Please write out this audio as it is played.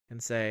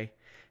and say,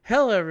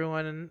 "Hello,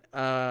 everyone.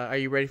 Are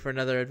you ready for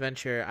another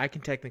adventure?" I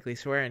can technically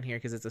swear in here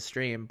because it's a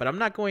stream, but I'm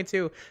not going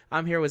to.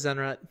 I'm here with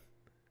Zenrot,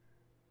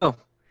 Oh,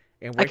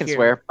 and I we're can here.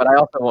 swear, but I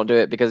also won't do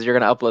it because you're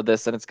going to upload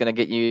this and it's going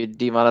to get you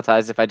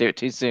demonetized if I do it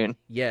too soon.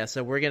 Yeah,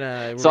 so we're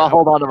gonna. So I'll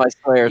hold on to my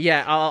swears.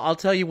 Yeah, I'll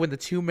tell you when the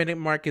 2 minute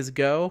mark is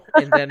go,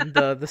 and then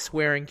the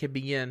swearing can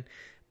begin.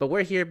 But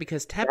we're here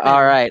because All Teppen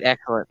right,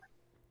 excellent.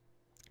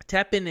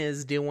 Teppen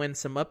is doing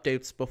some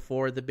updates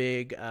before the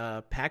big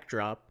pack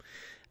drop,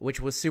 which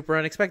was super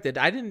unexpected.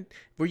 I didn't.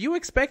 Were you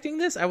expecting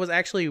this? I was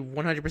actually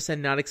 100%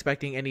 not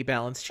expecting any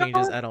balance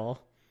changes at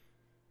all.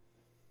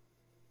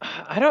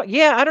 I don't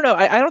know.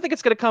 I don't think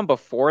it's going to come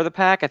before the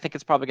pack. I think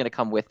it's probably going to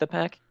come with the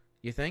pack.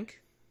 You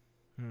think?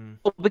 Hmm.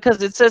 Well,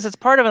 because it says it's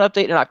part of an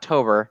update in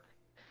October,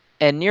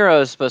 and Nero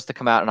is supposed to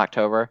come out in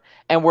October,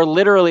 and we're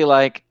literally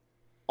like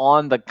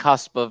on the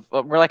cusp of,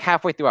 we're like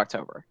halfway through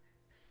October.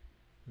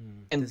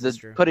 And This is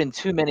true. put in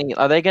too many.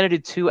 Are they going to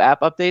do 2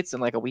 app updates in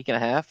like a week and a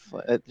half?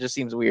 It just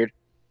seems weird.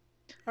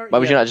 Or, Why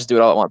would yeah, you not just do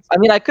it all at once? I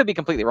mean, I could be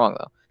completely wrong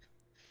though.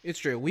 it's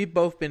true. We've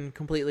both been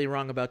completely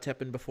wrong about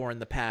Teppen before in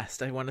the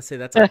past. I want to say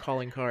that's our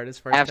calling card as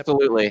far as Teppen.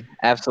 Absolutely,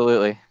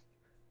 absolutely.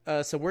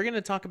 So we're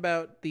gonna talk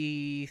about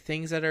the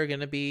things that are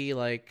gonna be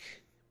like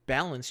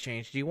balance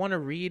change. Do you want to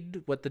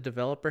read what the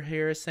developer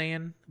here is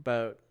saying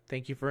about?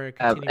 Thank you for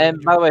continuing.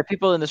 And by the way,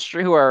 people in the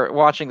stream who are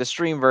watching the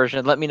stream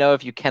version, let me know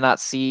if you cannot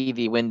see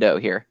the window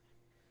here.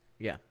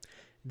 Yeah,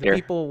 the Here,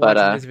 people but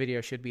watching this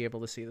video should be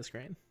able to see the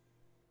screen.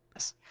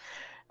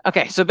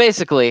 okay. So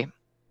basically,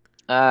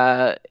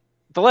 the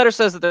letter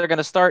says that they're going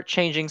to start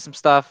changing some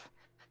stuff.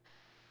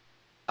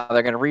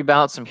 They're going to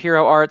rebalance some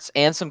hero arts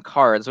and some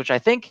cards, which I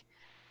think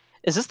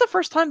is this the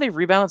first time they've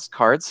rebalanced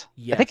cards?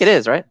 I think it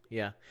Yes. is, right?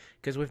 Yeah.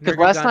 Because with Because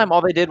last Nergigante, time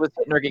all they did was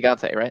hit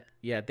Nergigante, right?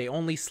 yeah, they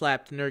only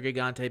slapped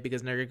Nergigante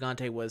because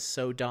Nergigante was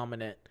so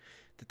dominant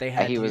that they Yeah,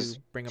 had he to was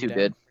bring him too down.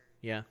 good.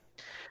 Yeah.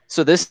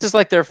 So this is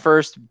like their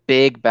first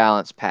big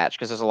balance patch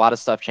because there's a lot of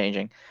stuff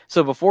changing.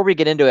 So before we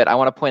get into it, I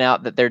want to point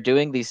out that they're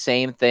doing the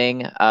same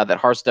thing that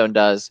Hearthstone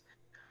does,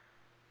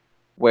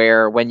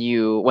 where when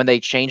they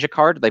change a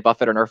card, they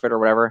buff it or nerf it or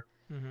whatever,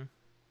 Mm-hmm.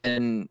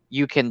 and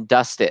you can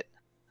dust it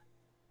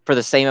for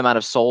the same amount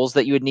of souls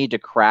that you would need to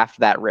craft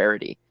that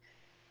rarity.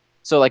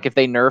 So like if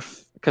they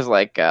nerf, because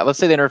like let's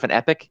say they nerf an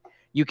epic,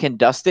 you can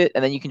dust it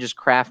and then you can just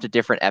craft a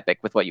different epic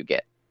with what you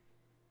get.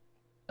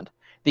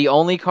 The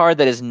only card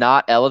that is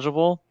not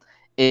eligible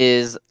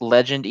is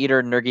Legend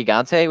Eater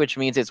Nergigante, which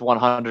means it's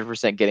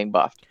 100% getting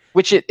buffed,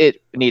 which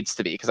it needs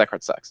to be because that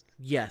card sucks.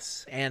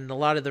 Yes, and a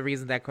lot of the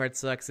reason that card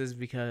sucks is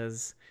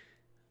because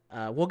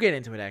we'll get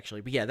into it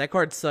actually. But yeah, that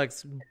card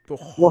sucks We'll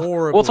talk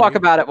horribly.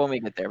 about it when we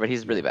get there, but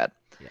he's really Yeah. bad.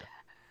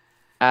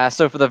 Yeah.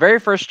 So for the very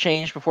first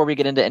change, before we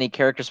get into any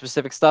character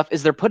specific stuff,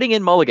 is they're putting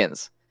in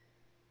mulligans.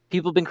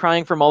 People have been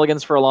crying for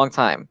mulligans for a long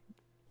time.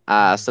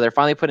 Mm. So they're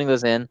finally putting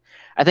those in.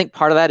 I think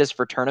part of that is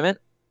for tournament,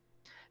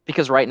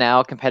 because right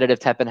now competitive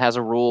Teppen has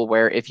a rule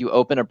where if you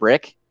open a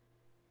brick,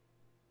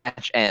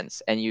 match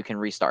ends and you can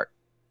restart.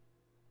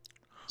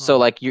 So Huh.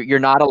 like you're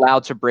not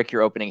allowed to brick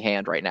your opening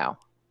hand right now,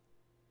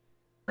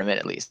 for a minute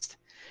at least.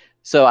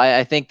 So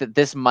I think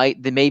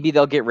that maybe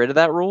they'll get rid of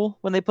that rule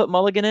when they put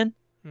mulligan in.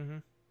 Mm-hmm.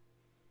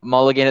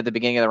 Mulligan at the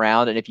beginning of the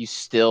round, and if you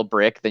still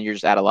brick, then you're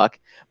just out of luck.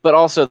 But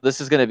also, this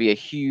is going to be a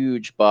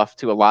huge buff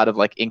to a lot of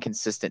like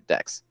inconsistent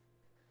decks.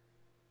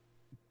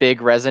 Big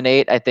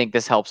resonate, I think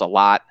this helps a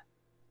lot.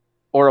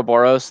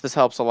 Ouroboros, this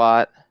helps a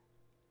lot.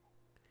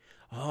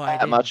 Oh, I That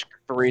didn't. much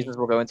for reasons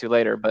we'll go into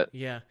later, but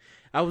Yeah,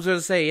 I was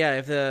gonna say yeah.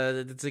 If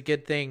it's a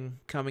good thing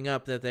coming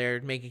up that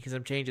they're making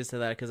some changes to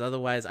that, because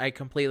otherwise I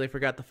completely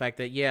forgot the fact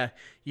that yeah,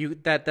 you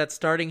that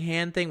starting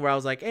hand thing where I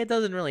was like, it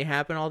doesn't really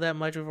happen all that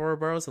much with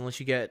Ouroboros unless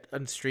you get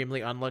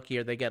extremely unlucky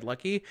or they get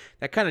lucky.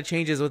 That kind of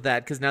changes with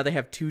that because now they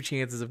have two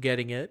chances of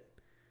getting it.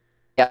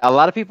 yeah, a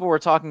lot of people were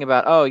talking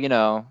about,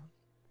 oh,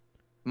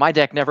 my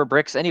deck never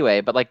bricks anyway,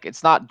 but like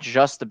it's not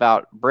just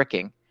about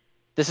bricking.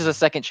 This is a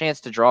second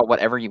chance to draw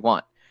whatever you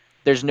want.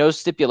 There's no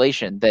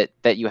stipulation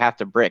that you have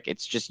to brick.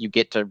 It's just you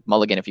get to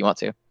mulligan if you want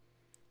to.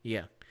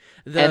 Yeah,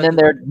 And the, then the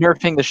they're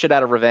nerfing the shit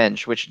out of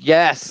revenge, which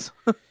yes,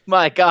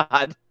 my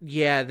god.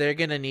 yeah they're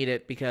gonna need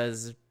it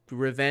because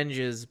revenge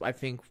is I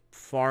think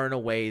far and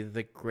away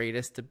the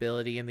greatest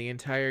ability in the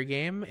entire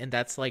game, and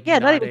that's like Yeah,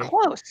 not not even a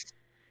close.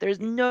 There's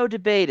no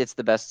debate it's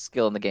the best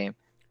skill in the game.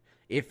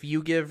 if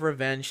you give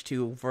revenge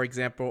to, for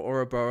example,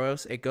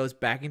 Ouroboros, it goes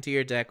back into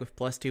your deck with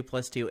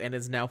 +2/+2 and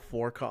is now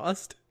 4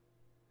 cost.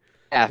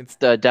 Yeah, It's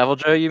the Devil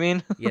Joe, you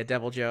mean? yeah,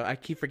 Devil Joe. I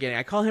keep forgetting.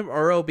 I call him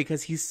Oro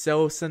because he's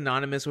so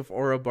synonymous with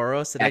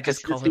Ouroboros that Yeah, I because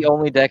just call it's the him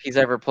only deck he's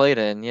ever played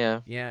in.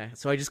 Yeah. yeah.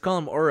 So I just call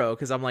him Oro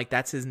because I'm like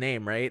that's his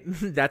name, right?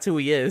 That's who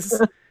he is.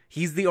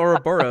 He's the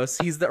Ouroboros.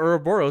 He's the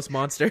Ouroboros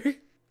monster.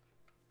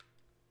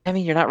 I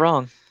mean, you're not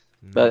wrong,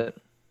 Mm. but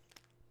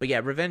But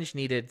yeah, revenge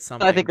needed I think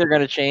something. they're going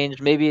to change.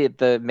 Maybe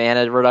the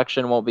mana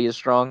reduction won't be as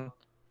strong.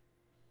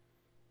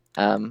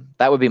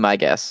 That would be my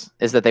guess,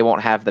 is that they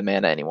won't have the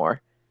mana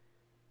anymore.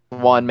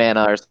 One Mm.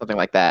 mana or something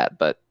like that.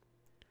 But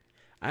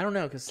I don't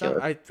know, because Kill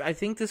it. I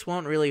think this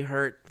won't really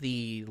hurt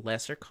the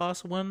lesser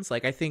cost ones.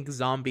 Like I think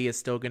zombie is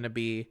still going to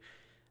be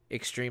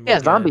extremely Yeah,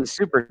 good. zombie's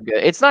super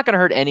good. It's not gonna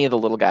hurt any of the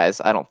little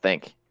guys, I don't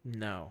think.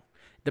 No,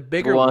 the The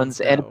bigger ones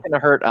ones, and though.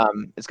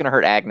 it's gonna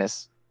hurt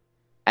Agnes.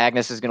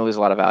 Agnes is gonna lose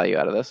a lot of value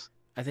out of this.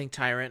 I think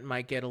Tyrant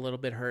might get a little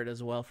bit hurt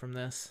as well from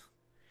this,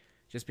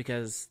 just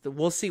because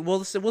we'll see.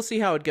 We'll see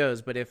how it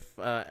goes. But if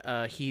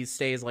he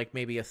stays like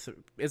maybe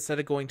instead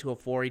of going to a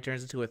 4, he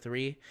turns into a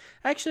 3.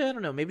 Actually, I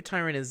don't know. Maybe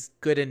Tyrant is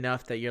good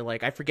enough that you're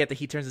like, I forget that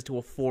he turns into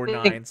a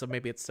 4/9, so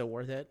maybe it's still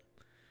worth it.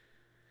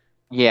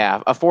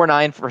 Yeah, a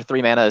 4/9 for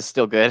 3 mana is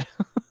still good,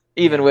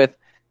 even Yeah. with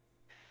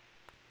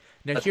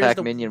Now here's attack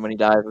the minion when he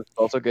dies. It's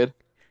also good.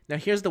 Now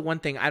here's the one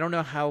thing. I don't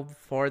know how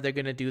far they're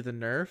gonna do the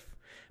nerf,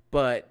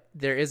 but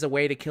there is a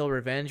way to kill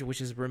revenge, which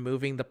is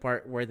removing the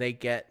part where they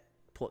get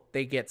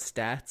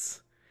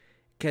stats.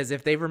 Because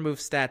if they remove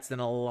stats, then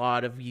a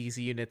lot of these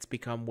units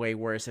become way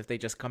worse if they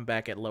just come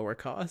back at lower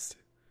cost.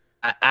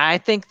 I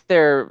think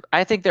they're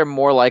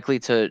more likely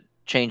to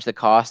change the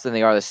cost than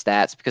they are the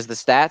stats because the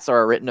stats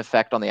are a written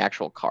effect on the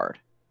actual card,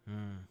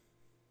 Hmm.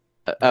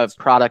 a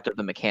product of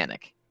the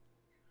mechanic.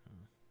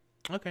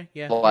 Okay,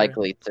 yeah.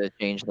 Likely to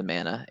change the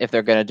mana if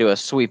they're going to do a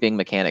sweeping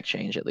mechanic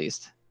change at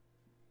least.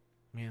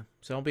 Yeah,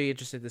 so I'll be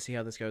interested to see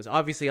how this goes.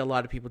 Obviously, a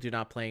lot of people do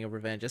not playing a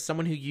revenge. As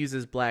someone who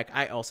uses black,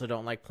 I also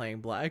don't like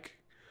playing black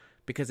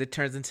because it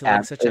turns into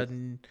like such a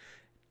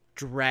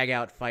drag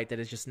out fight that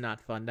is just not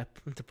fun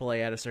to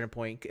play at a certain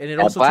point. And it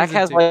also black turns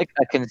has into like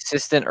a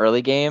consistent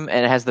early game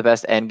and it has the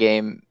best end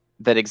game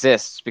that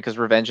exists because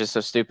revenge is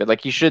so stupid.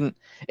 Like it shouldn't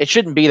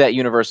be that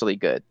universally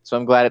good. So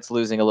I'm glad it's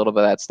losing a little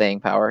bit of that staying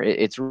power.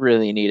 It's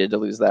really needed to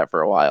lose that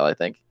for a while, I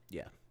think.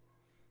 yeah,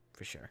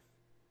 for sure.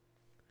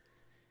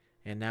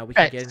 And now we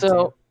can get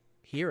into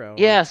hero.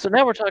 Yeah, so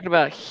now we're talking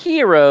about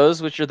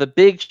heroes, which are the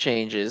big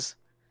changes.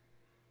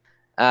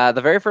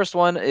 The very first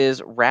one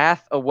is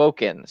Wrath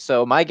Awoken.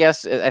 So my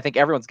guess, I think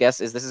everyone's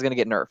guess, is this is going to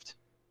get nerfed.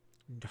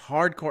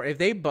 Hardcore. If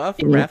they buff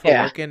Wrath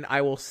Awoken,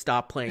 I will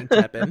stop playing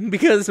Teppen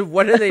because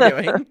what are they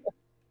doing?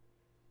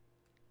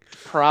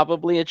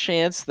 Probably a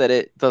chance that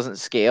it doesn't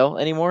scale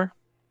anymore.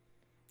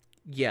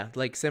 Yeah,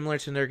 like similar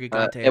to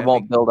Nergigante. It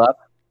won't build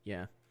up.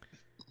 Yeah.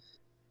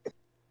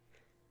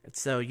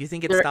 So you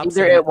think it Either, stops?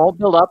 Either it won't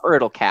build up or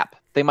it'll cap.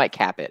 They might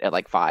cap it at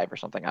like 5 or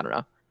something. I don't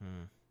know.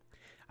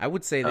 I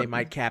would say they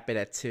might cap it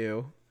at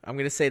 2. I'm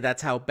gonna say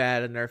that's how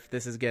bad a nerf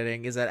this is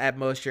getting. Is that at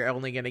most you're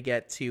only gonna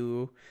get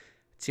two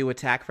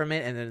attack from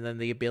it, and then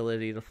the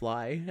ability to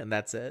fly, and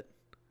that's it.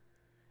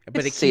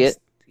 But it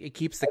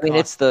keeps the. I mean,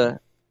 it's the.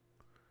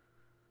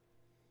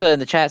 In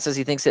the chat says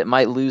he thinks it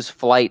might lose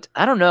flight.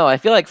 I don't know. I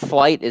feel like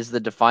flight is the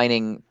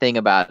defining thing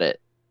about it.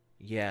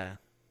 Yeah.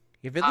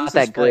 If it loses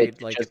that flight,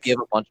 good, like just give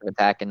a bunch of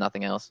attack and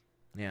nothing else.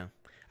 Yeah,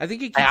 I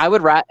think it. I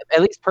would at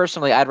least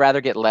personally, I'd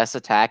rather get less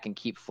attack and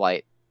keep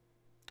flight.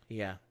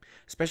 Yeah,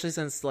 especially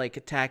since like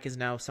attack is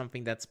now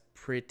something that's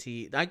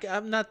pretty.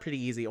 I'm not pretty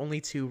easy.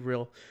 Only 2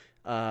 real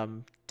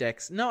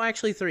decks. No,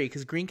 actually 3,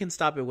 because green can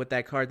stop it with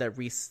that card that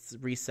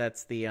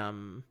resets the I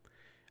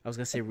was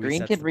gonna say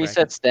green can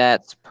reset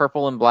stats.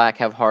 Purple and black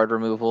have hard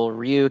removal.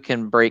 Ryu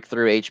can break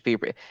through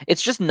HP.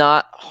 It's just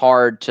not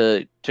hard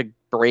to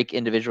break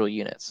individual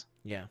units.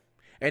 Yeah,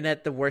 and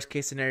at the worst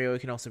case scenario, it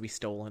can also be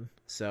stolen.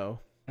 So.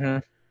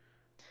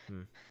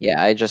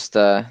 Yeah, I just.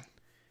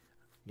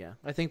 Yeah,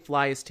 I think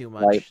fly is too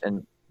much.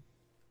 And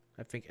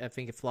I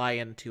think fly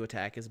and 2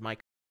 attack is my.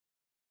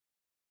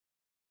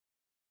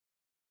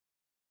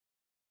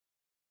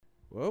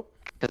 Whoa.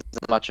 Because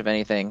much of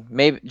anything,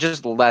 maybe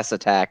just less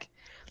attack.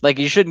 Like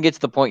you shouldn't get to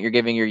the point you're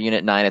giving your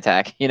unit 9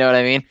 attack. You know what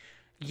I mean?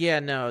 Yeah,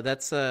 no,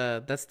 that's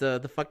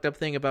the fucked up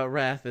thing about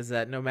Wrath is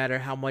that no matter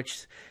how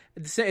much,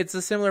 it's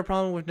a similar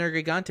problem with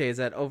Nergigante is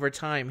that over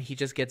time he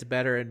just gets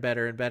better and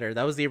better and better.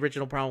 That was the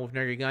original problem with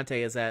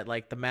Nergigante is that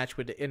like the match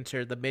would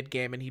enter the mid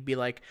game and he'd be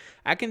like,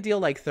 I can deal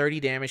like 30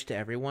 damage to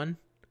everyone.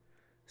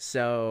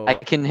 So I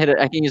can hit it.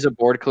 I can use a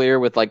board clear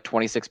with like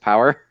 26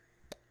 power.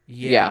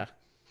 Yeah,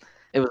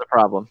 it was a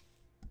problem.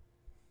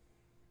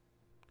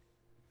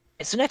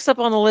 So next up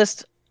on the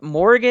list,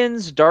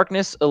 Morgan's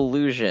Darkness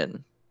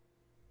Illusion.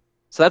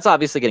 So that's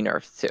obviously getting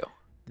nerfed too.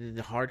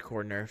 The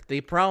hardcore nerf.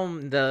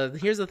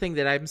 Here's the thing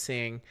that I'm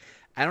seeing.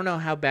 I don't know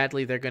how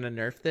badly they're gonna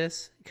nerf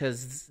this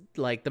because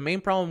like the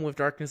main problem with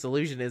Darkness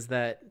Illusion is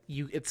that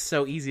it's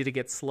so easy to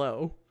get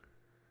slow.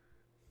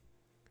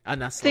 I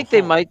think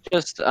they might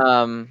just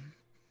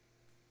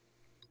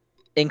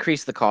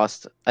increase the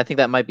cost. I think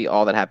that might be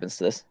all that happens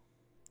to this.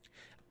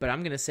 But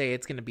I'm gonna say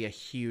it's gonna be a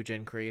huge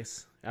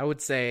increase. I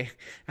would say,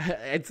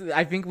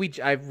 I think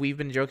we've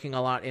been joking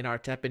a lot in our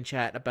Teppen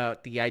chat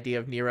about the idea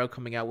of Nero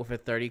coming out with a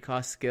 30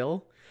 cost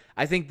skill.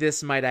 I think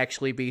this might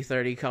actually be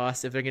 30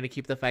 cost if they're gonna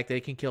keep the fact that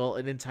it can kill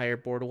an entire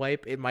board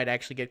wipe. It might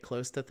actually get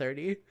close to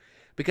 30,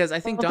 because I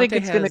think I don't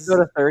think it's gonna go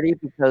to 30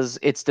 because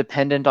it's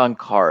dependent on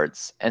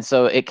cards, and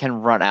so it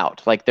can run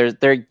out. Like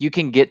you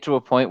can get to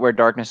a point where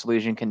Darkness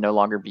Illusion can no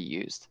longer be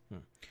used.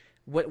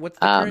 What's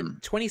the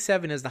current?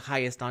 27 is the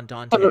highest on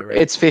Dante, right?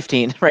 It's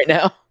 15 right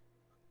now.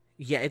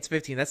 Yeah, it's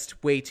 15.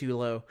 That's way too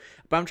low.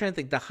 But I'm trying to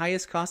think. The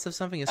highest cost of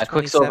something is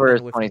Quicksilver 27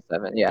 is with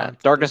 27. Yeah. Dante.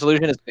 Darkness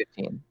Illusion is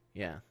 15.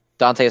 Yeah.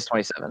 Dante is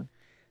 27.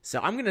 So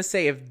I'm gonna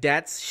say if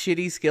that's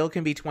shitty skill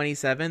can be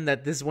 27,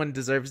 that this one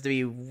deserves to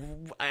be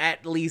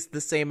at least the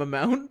same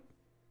amount.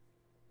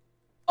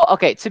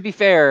 Okay, to be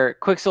fair,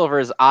 Quicksilver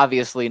is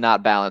obviously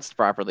not balanced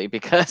properly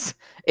because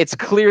it's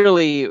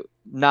clearly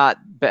not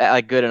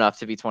like good enough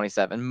to be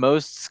 27.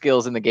 Most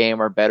skills in the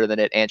game are better than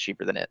it and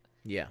cheaper than it.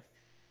 Yeah.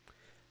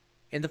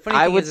 And the funny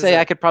I thing would is say that,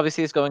 I could probably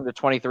see this going to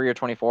 23 or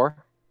 24.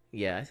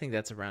 yeah, I think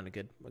that's around a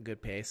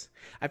good pace.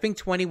 I think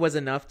 20 was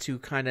enough to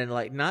kind of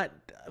like not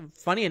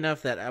funny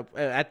enough that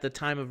at the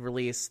time of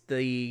release,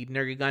 the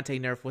Nergigante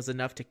nerf was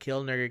enough to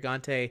kill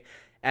Nergigante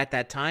at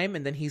that time,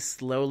 and then he's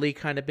slowly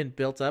kind of been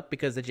built up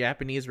because the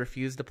Japanese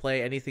refused to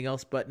play anything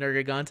else but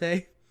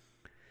Nergigante.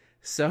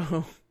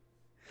 So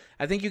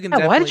I think you can. Yeah,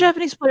 definitely... why do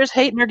Japanese players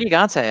hate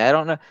Nergigante? I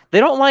don't know. They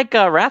don't like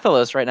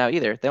Rathalos right now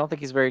either. They don't think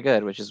he's very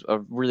good, which is a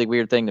really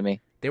weird thing to me.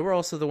 They were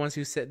also the ones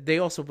who said they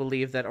also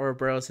believe that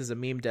Ouroboros is a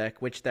meme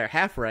deck, which they're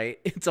half right.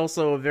 It's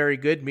also a very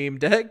good meme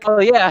deck.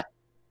 Oh yeah,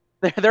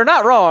 they're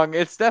not wrong.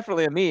 It's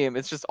definitely a meme.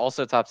 It's just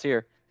also top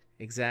tier.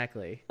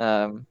 Exactly.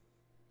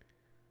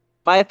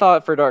 My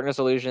thought for Darkness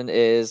Illusion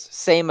is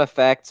same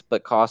effect,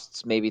 but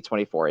costs maybe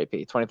 24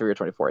 AP, 23 or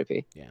 24 AP.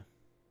 Yeah.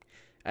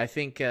 I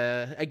think,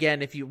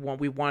 again, if we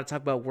want to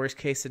talk about worst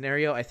case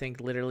scenario, I think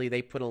literally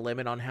they put a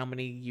limit on how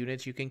many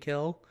units you can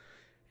kill,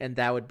 and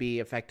that would be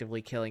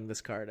effectively killing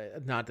this card,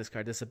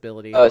 this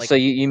ability. So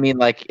you mean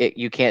like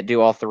you can't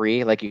do all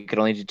three? Like you could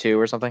only do two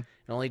or something?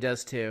 It only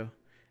does two,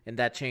 and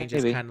that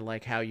changes Maybe. kind of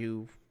like how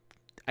you...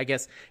 I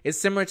guess it's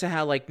similar to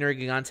how like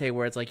Nergigante,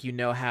 where it's like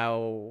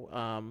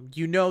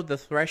the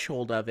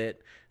threshold of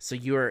it, so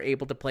you are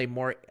able to play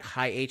more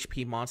high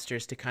HP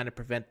monsters to kind of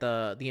prevent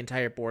the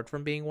entire board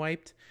from being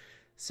wiped.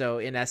 So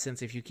in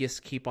essence, if you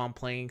just keep on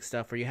playing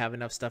stuff or you have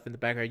enough stuff in the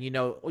background, you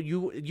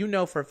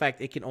know for a fact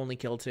it can only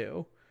kill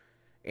two,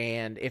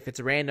 and if it's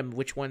random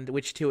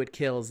which two it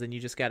kills, then you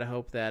just gotta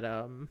hope that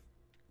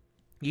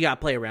you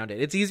gotta play around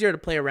it. It's easier to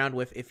play around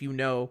with if you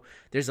know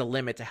there's a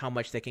limit to how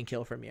much they can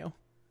kill from you.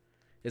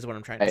 Is what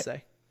I'm trying to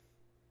say.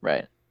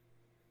 Right.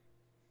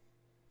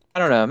 I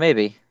don't know.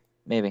 Maybe.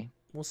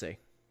 We'll see.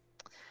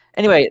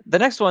 Anyway, the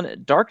next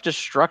one, Dark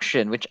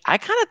Destruction, which I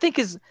kind of think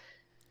it's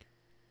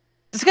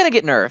gonna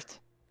get nerfed,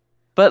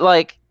 but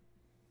like,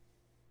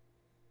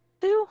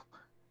 too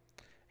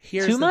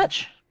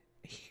much.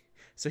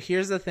 So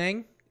here's the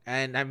thing,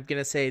 and I'm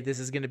gonna say this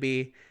is gonna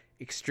be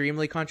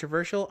extremely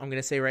controversial. I'm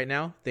gonna say right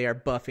now they are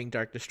buffing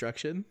Dark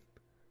Destruction.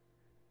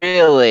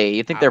 Really?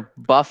 You think they're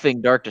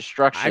buffing Dark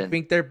Destruction? I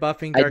think they're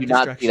buffing Dark Destruction.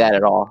 I do not see that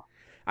at all.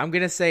 I'm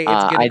going to say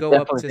it's going to go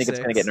up to 6. I definitely think it's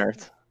going to get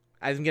nerfed.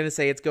 I'm going to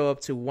say it's go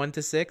up to 1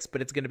 to 6,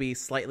 but it's going to be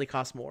slightly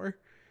cost more.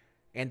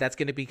 And that's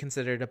going to be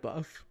considered a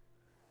buff.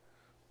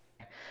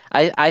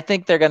 I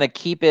think they're going to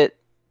keep it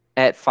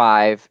at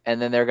 5, and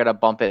then they're going to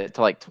bump it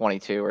to like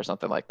 22 or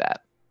something like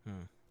that.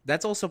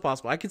 That's also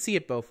possible. I could see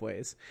it both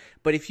ways.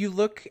 But if you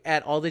look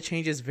at all the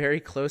changes very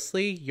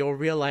closely, you'll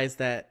realize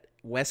that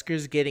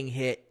Wesker's getting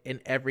hit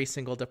in every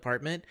single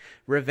department.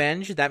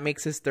 Revenge, that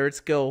makes his third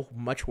skill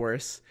much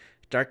worse.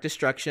 Dark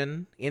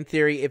Destruction, in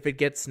theory, if it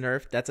gets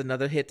nerfed, that's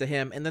another hit to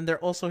him. And then they're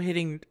also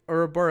hitting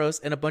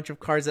Ouroboros and a bunch of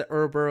cards that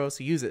Ouroboros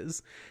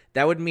uses.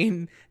 That would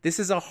mean this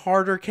is a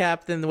harder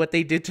cap than what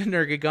they did to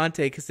Nergigante,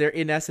 because they're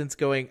in essence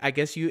going, I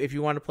guess if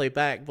you want to play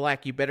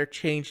black, you better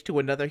change to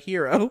another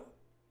hero.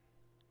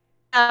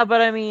 Yeah,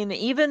 but I mean,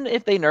 even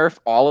if they nerf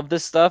all of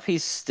this stuff,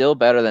 he's still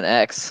better than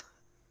X.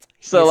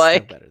 He's still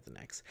better than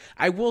X.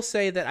 I will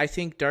say that I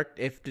think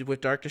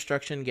with Dark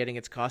Destruction getting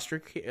its cost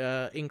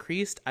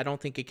increased, I don't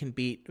think it can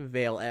beat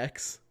Veil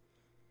X,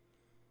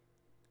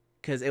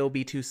 because it will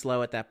be too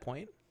slow at that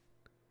point.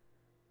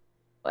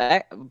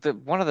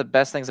 One of the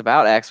best things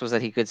about X was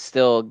that he could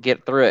still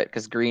get through it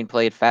because Green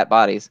played fat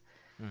bodies.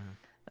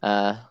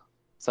 So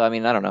I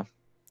mean, I don't know.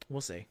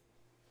 We'll see.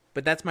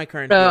 But that's my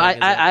current. No,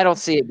 I don't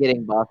see it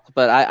getting buffed,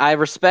 but I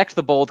respect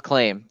the bold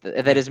claim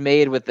that is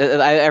made with.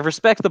 I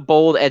respect the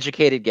bold,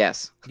 educated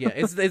guess. Yeah,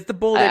 it's the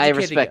bold,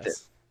 educated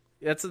guess.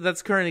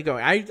 That's currently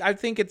going. I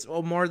think it's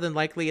more than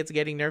likely it's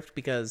getting nerfed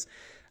because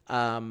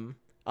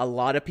a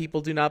lot of people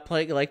do not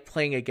like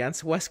playing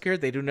against Wesker.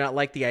 They do not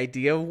like the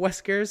idea of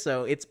Wesker.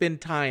 So it's been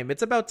time.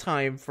 It's about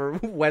time for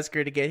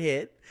Wesker to get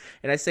hit.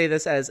 And I say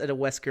this as a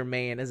Wesker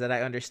main, is that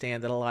I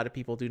understand that a lot of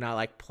people do not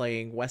like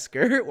playing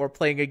Wesker or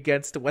playing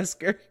against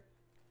Wesker.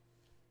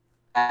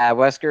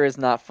 Wesker is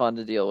not fun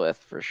to deal with,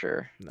 for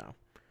sure. No.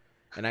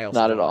 And I also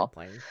not at all.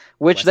 Like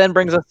Which Wesker. Then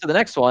brings us to the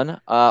next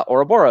one,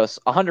 Ouroboros,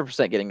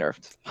 100% getting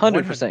nerfed.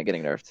 100%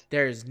 getting nerfed.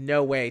 There's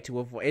no way to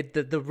avoid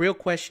it. The real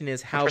question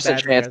is how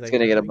badly chance are they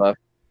going to get a buff?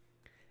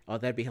 Oh,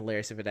 that'd be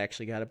hilarious if it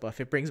actually got a buff.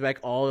 It brings back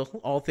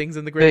all things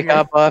in the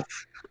graveyard. Big buff.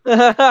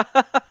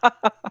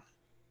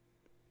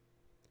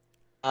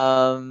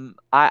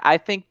 I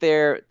think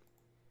they're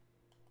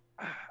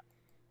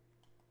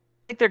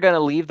going to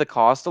leave the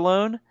cost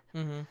alone,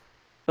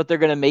 but they're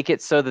going to make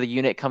it so that the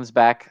unit comes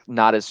back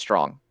not as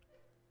strong.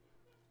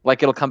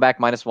 Like it'll come back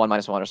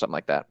 -1/-1 or something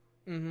like that.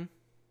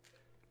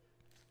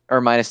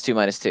 or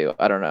 -2/-2.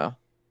 I don't know.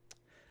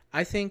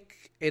 I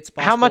think it's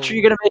possible. How much are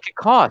you gonna make it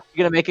cost?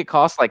 You're gonna make it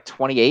cost like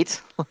 28?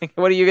 Like,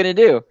 what are you gonna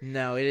do?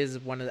 No, it is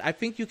one of I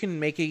think you can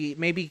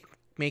maybe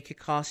make it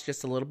cost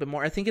just a little bit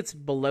more. I think it's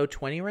below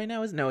 20 right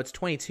now. No, it's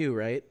 22,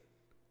 right?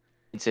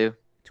 22.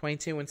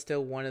 22 and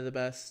still one of the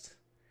best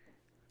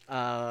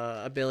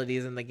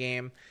abilities in the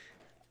game.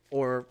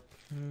 Or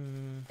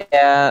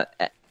Yeah,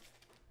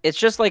 it's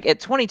just like at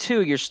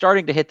 22, you're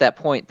starting to hit that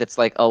point that's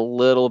like a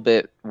little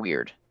bit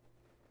weird.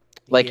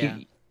 Like yeah.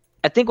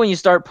 I think when you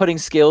start putting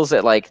skills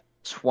at like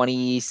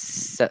 20,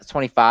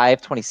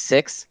 25,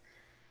 26,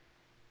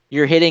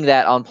 you're hitting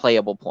that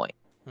unplayable point.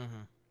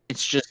 Mhm.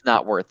 It's just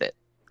not worth it.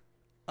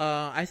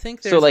 I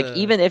think So there's like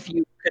even if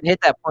you could hit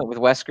that point with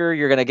Wesker,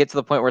 you're gonna get to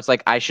the point where it's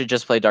like I should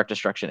just play Dark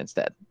Destruction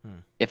instead.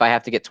 If I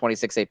have to get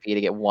 26 AP to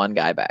get one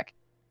guy back.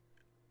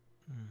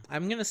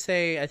 I'm gonna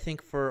say I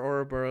think for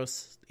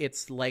Ouroboros,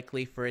 it's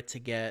likely for it to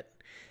get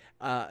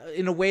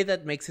in a way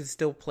that makes it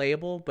still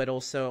playable, but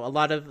also a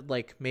lot of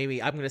like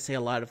maybe I'm gonna say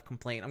a lot of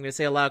complaint. I'm gonna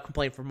say a lot of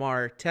complaint from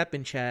our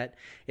Teppen chat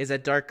is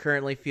that Dark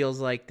currently feels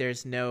like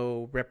there's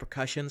no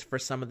repercussions for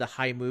some of the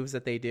high moves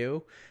that they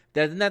do.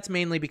 That's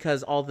mainly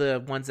because all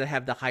the ones that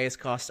have the highest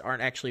cost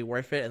aren't actually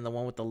worth it, and the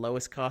one with the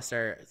lowest cost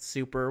are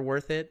super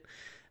worth it.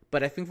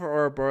 But I think for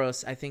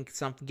Ouroboros, I think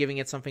giving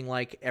it something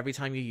like every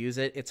time you use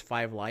it, it's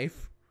 5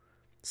 life.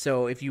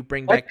 So if you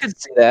bring back, I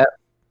could see that.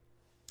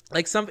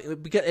 like something,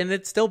 because and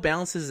it still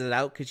balances it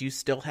out because you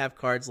still have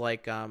cards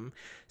like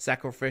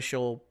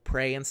Sacrificial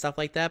Prey and stuff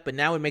like that. But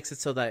now it makes it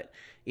so that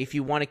if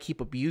you want to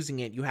keep abusing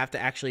it, you have to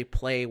actually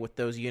play with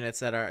those units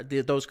that are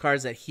those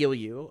cards that heal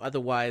you.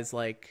 Otherwise,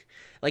 like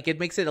it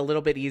makes it a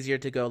little bit easier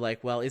to go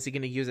like, well, is he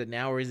going to use it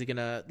now or is he going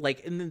to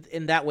like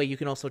in that way you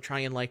can also try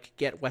and like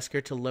get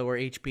Wesker to lower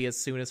HP as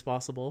soon as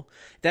possible.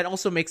 That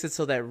also makes it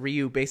so that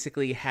Ryu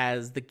basically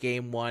has the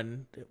game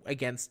won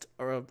against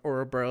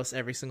Ouroboros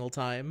every single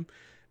time.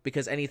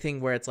 Because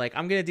anything where it's like,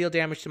 I'm going to deal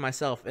damage to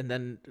myself, and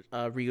then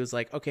Ryu's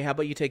like, okay, how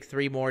about you take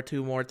 3 more,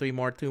 2 more, 3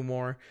 more, 2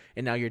 more,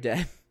 and now you're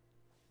dead.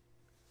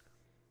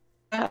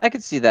 I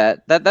could see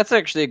that. That's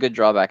actually a good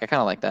drawback. I kind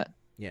of like that.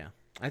 Yeah,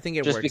 I think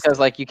it Just works. because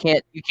like you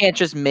can't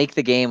just make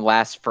the game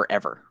last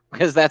forever,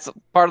 because that's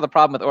part of the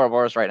problem with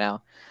Ouroboros right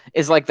now.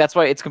 Is like that's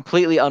why it's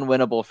completely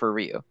unwinnable for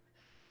Ryu,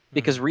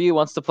 because Ryu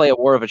wants to play a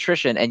war of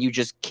attrition, and you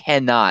just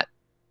cannot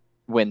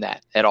win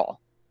that at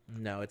all.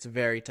 No, it's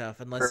very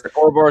tough unless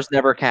Ouroboros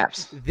never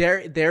caps.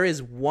 There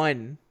is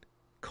one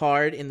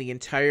card in the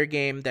entire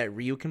game that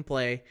Ryu can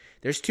play.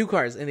 There's 2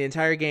 cards in the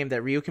entire game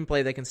that Ryu can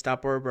play that can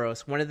stop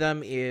Ouroboros. One of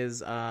them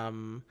is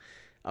Rathalos,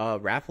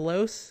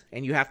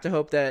 and you have to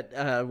hope that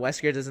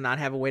Wesker does not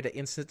have a way to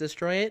instant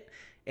destroy it.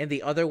 And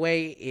the other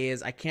way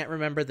is, I can't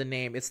remember the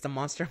name. It's the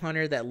monster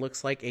hunter that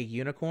looks like a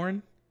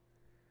unicorn.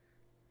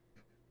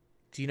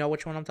 Do you know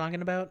which one I'm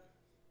talking about?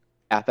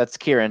 Yeah, that's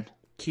Kieran.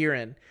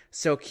 Kieran.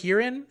 So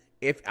Kieran,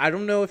 I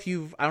don't know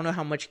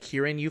how much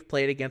Kieran you've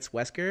played against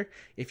Wesker.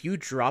 If you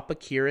drop a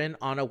Kieran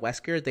on a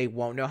Wesker, they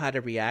won't know how to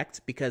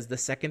react because the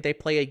second they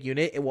play a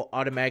unit, it will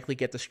automatically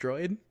get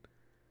destroyed.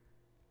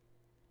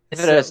 If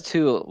it has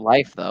 2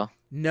 life, though.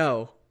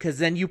 No, because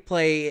then you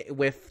play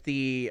with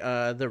the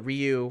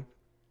Ryu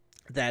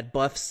that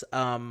buffs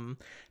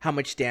how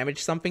much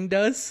damage something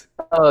does.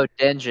 Oh,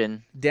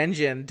 Denjin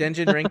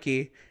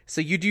Rinky. So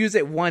you'd use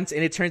it once,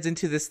 and it turns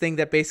into this thing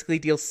that basically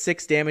deals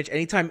 6 damage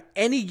anytime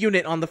any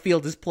unit on the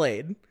field is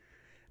played.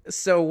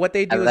 So what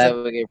they do that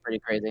would get pretty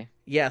crazy.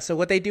 Yeah, so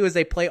what they do is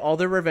they play all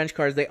their revenge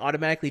cards, they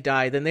automatically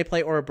die, then they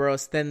play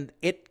Ouroboros, then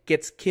it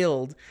gets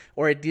killed,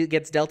 or it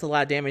gets dealt a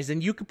lot of damage, then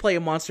you can play a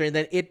monster, and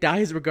then it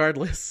dies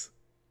regardless.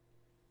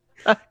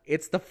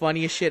 It's the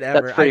funniest shit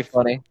ever. That's pretty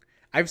funny.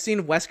 I've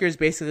seen Weskers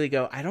basically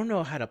go, I don't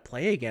know how to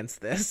play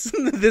against this.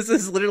 This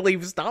has literally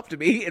stopped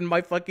me in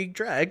my fucking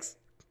tracks.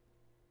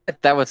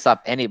 That would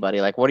stop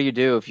anybody. Like, what do you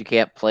do if you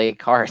can't play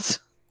cards?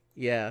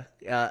 Yeah.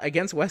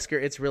 Against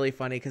Wesker, it's really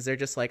funny because they're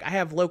just like, I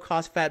have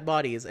low-cost fat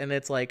bodies, and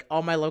it's like,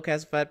 all my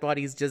low-cost fat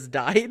bodies just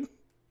died.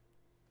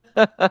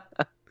 That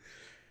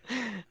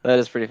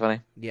is pretty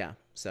funny. Yeah,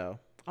 so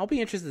I'll be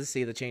interested to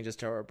see the changes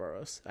to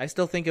Ouroboros. I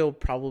still think it will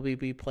probably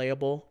be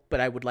playable, but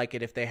I would like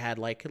it if they had,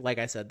 like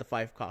I said, the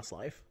 5 cost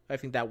life. I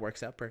think that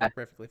works out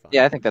perfectly fine.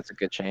 Yeah, I think that's a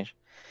good change.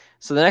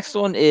 So the next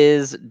one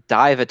is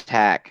Dive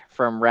Attack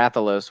from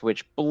Rathalos,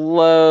 which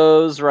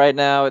blows right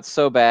now. It's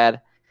so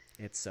bad.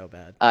 It's so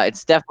bad.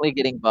 It's definitely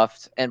getting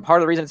buffed, and part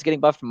of the reason it's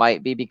getting buffed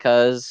might be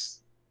because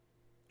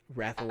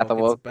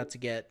Rathalos about to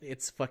get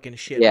its fucking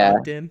shit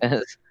locked in.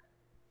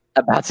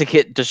 About to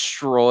get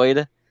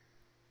destroyed.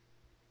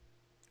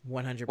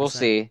 100%. We'll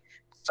see.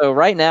 So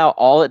right now,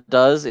 all it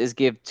does is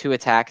give 2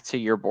 attack to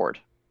your board.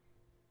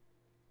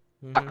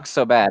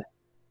 So bad.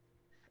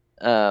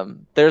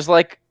 There's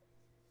like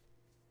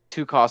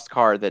 2 cost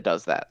card that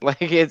does that. Like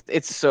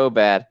it's so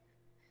bad.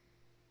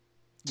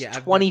 Yeah,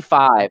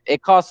 25.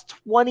 It costs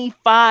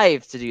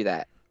 25 to do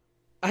that.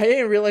 I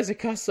didn't realize it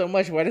cost so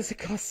much. Why does it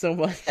cost so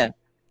much? Yeah.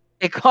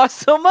 It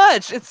costs so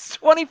much. It's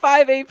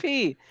 25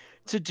 AP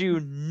to do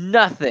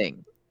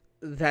nothing.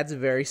 That's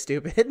very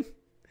stupid.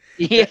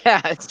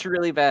 Yeah, it's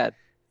really bad.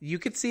 You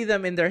could see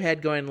them in their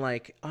head going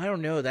like, I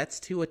don't know,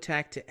 that's 2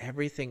 attack to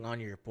everything on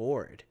your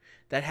board.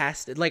 That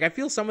has to, like, I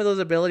feel some of those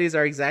abilities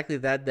are exactly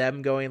that,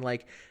 them going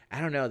like,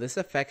 I don't know, this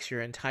affects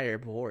your entire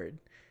board.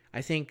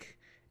 I think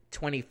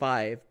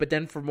 25. But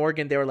then for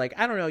Morgan, they were like,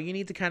 I don't know, you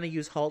need to kind of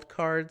use halt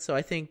cards. So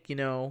I think,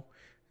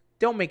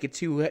 don't make it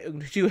too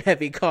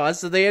heavy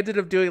cost. So they ended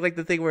up doing like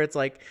the thing where it's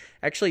like,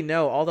 actually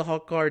no, all the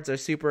Hulk cards are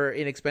super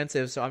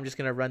inexpensive, so I'm just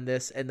gonna run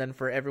this. And then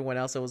for everyone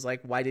else, it was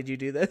like, why did you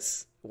do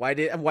this? Why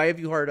have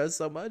you hurt us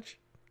so much?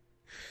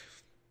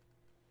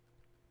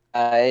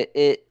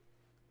 It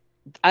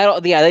I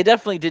don't. Yeah, they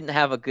definitely didn't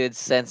have a good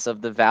sense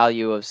of the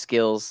value of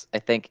skills. I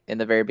think in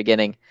the very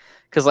beginning,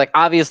 because like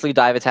obviously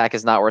dive attack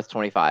is not worth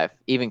 25,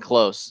 even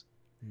close.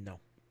 No.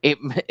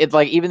 It's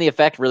like even the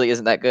effect really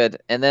isn't that good.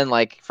 And then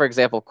like for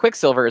example,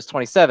 Quicksilver is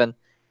 27.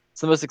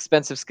 It's the most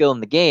expensive skill in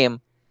the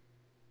game.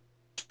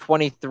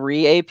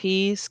 23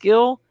 AP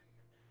skill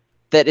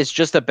that is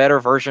just a better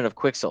version of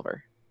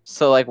Quicksilver.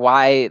 So like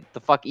why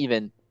the fuck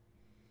even?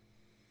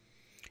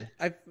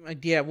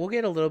 Yeah, we'll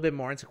get a little bit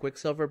more into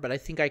Quicksilver, but I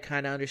think I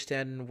kind of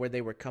understand where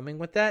they were coming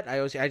with that.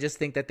 I just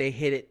think that they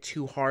hit it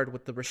too hard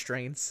with the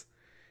restraints.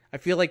 I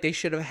feel like they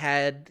should have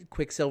had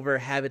Quicksilver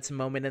have its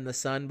moment in the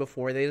sun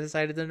before they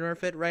decided to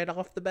nerf it right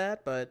off the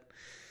bat. But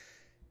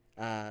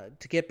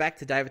to get back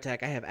to dive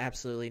attack, I have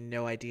absolutely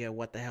no idea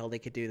what the hell they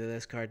could do to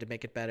this card to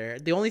make it better.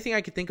 The only thing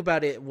I could think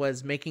about it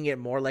was making it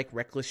more like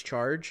Reckless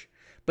Charge,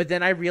 but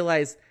then I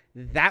realized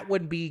that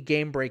would be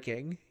game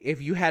breaking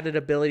if you had an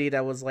ability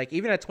that was like,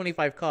 even at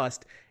 25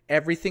 cost,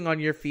 everything on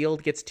your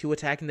field gets 2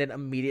 attack and then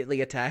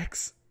immediately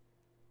attacks.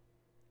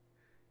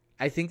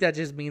 I think that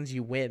just means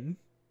you win.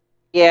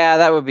 Yeah,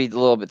 that would be a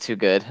little bit too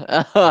good.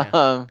 Yeah.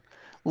 A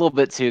little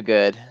bit too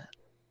good.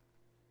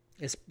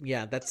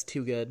 That's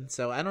too good.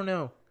 So I don't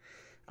know.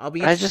 I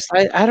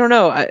don't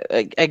know.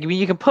 I mean,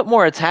 you can put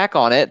more attack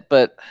on it,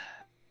 but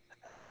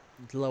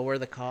lower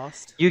the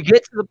cost. you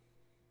get to the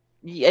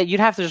yeah, you'd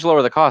have to just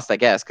lower the cost, I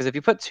guess, because if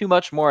you put too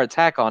much more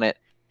attack on it,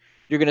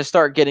 you're going to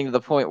start getting to the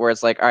point where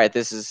it's like, all right,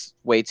 this is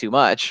way too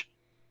much.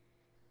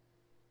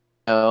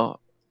 5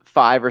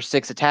 or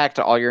 6 attack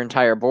to all your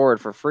entire board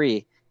for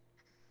free.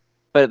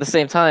 But at the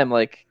same time,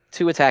 like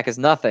 2 attack is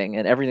nothing,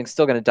 and everything's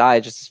still going to die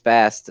just as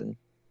fast, and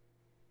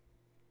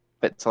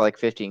but to like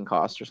 15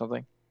 cost or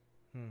something.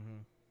 Mm-hmm.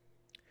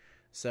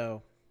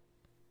 So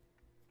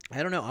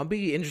I don't know. I'll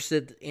be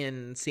interested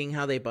in seeing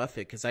how they buff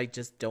it because I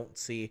just don't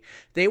see.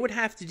 They would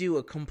have to do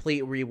a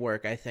complete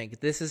rework. I think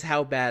this is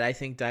how bad I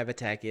think dive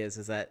attack is.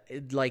 Is that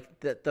like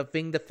the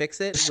thing to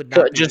fix it would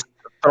not just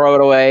throw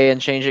it away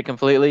and change it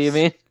completely? You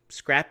mean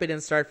scrap it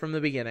and start from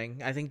the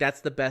beginning? I think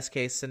that's the best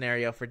case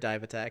scenario for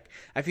dive attack.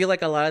 I feel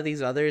like a lot of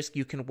these others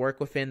you can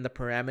work within the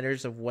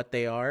parameters of what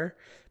they are,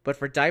 but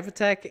for dive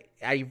attack,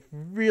 I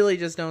really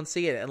just don't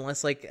see it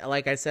unless like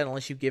I said,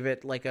 unless you give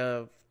it like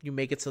you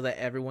make it so that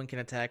everyone can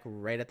attack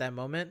right at that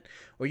moment,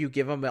 or you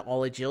give them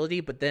all agility,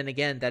 but then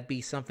again, that'd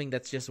be something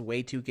that's just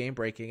way too game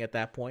breaking at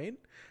that point.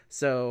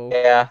 So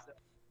yeah,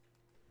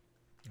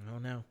 I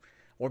don't know.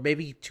 Or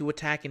maybe 2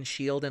 attack and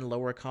shield and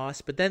lower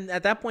cost, but then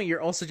at that point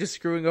you're also just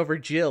screwing over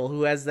Jill,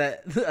 who has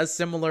that a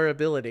similar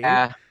ability.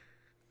 Yeah,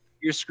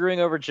 you're screwing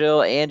over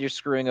Jill, and you're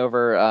screwing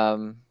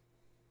over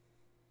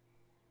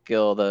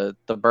Gil, the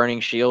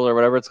burning shield or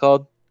whatever it's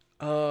called.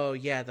 Oh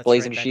yeah, that's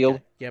Blazing right.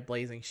 shield. Yeah,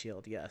 blazing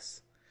shield.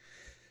 Yes.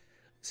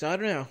 So I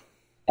don't know.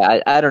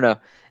 I don't know.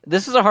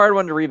 This is a hard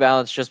one to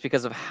rebalance just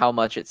because of how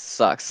much it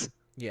sucks.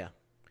 Yeah,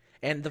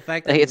 and the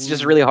fact that It's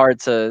just really hard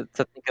to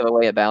think of a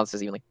way it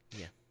balances evenly.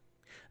 Yeah.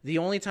 The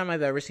only time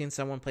I've ever seen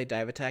someone play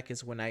dive attack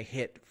is when I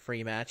hit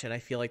free match, and I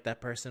feel like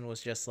that person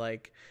was just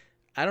like,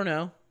 I don't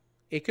know,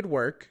 it could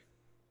work.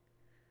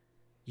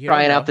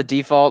 Trying out the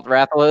default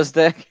Rathalos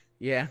deck.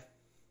 Yeah.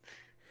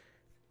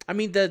 I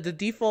mean, the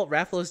default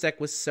Rathalos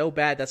deck was so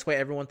bad, that's why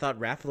everyone thought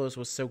Rathalos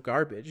was so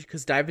garbage,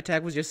 because dive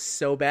attack was just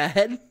so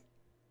bad.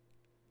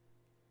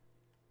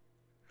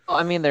 Well,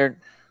 I mean,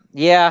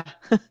 yeah.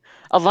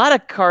 A lot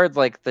of cards,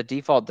 like the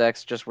default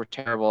decks, just were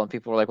terrible, and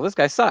people were like, well, this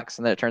guy sucks.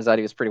 And then it turns out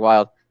he was pretty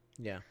wild.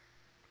 Yeah.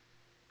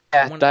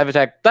 Yeah, dive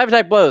attack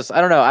blows.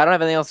 I don't know. I don't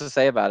have anything else to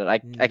say about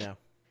it. No.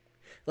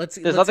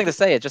 There's nothing to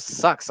say. It just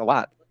sucks a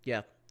lot.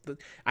 Yeah.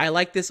 I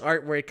like this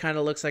art where it kind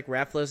of looks like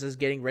Rathalos is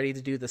getting ready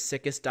to do the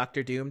sickest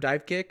Doctor Doom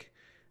dive kick.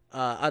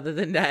 Other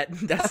than that,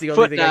 that's the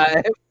only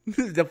thing.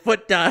 The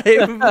foot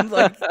dive.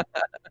 Like...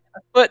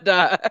 Foot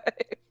dive.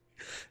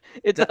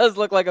 It does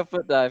look like a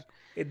foot dive.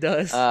 It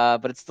does.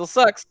 But it still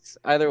sucks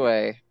either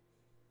way.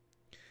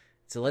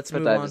 So let's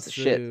move on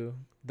to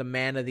the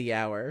man of the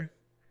hour.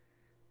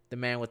 The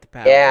man with the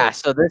power. Yeah,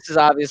 so this is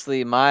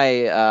obviously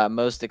my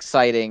most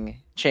exciting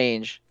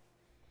change.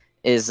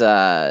 Is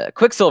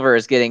Quicksilver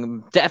is getting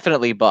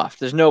definitely buffed.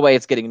 There's no way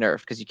it's getting nerfed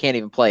because you can't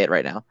even play it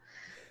right now.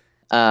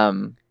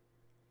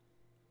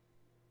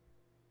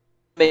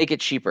 Make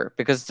it cheaper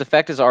because its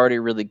effect is already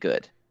really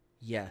good.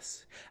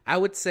 Yes. I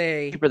would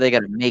say cheaper they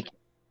gotta make it.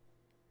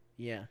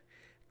 Yeah.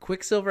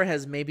 Quicksilver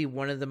has maybe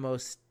one of the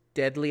most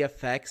deadly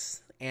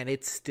effects, and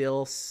it's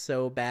still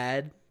so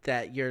bad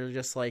that you're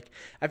just like,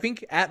 I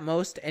think at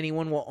most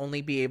anyone will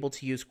only be able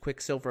to use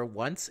Quicksilver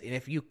once, and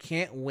if you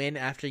can't win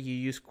after you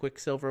use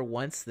Quicksilver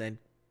once, then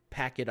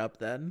pack it up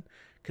then,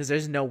 because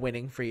there's no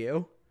winning for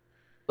you.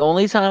 The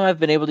only time I've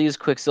been able to use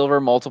Quicksilver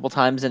multiple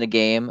times in a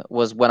game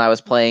was when I was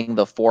playing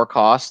the 4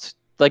 cost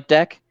like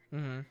deck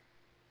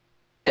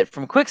Mm-hmm.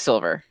 from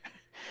Quicksilver.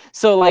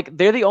 So like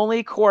they're the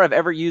only core I've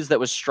ever used that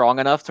was strong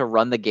enough to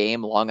run the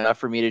game long enough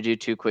for me to do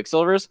 2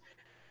 Quicksilvers.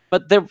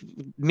 But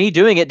me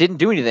doing it didn't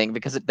do anything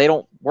because they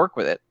don't work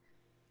with it.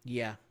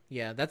 Yeah,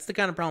 yeah, that's the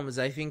kind of problem. Is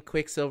I think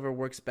Quicksilver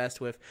works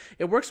best with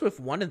it. Works with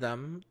one of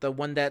them, the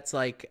one that's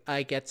like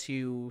I get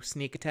to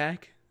sneak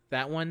attack.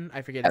 That one,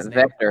 I forget his name.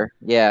 Vector,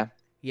 yeah.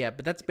 Yeah,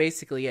 but that's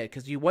basically it.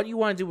 Because what you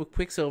want to do with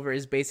Quicksilver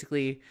is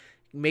basically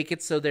make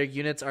it so their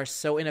units are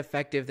so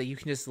ineffective that you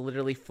can just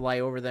literally fly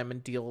over them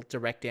and deal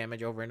direct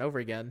damage over and over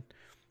again.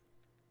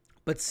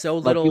 But so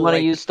little. Like you want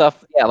to use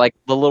stuff, yeah, like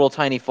the little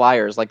tiny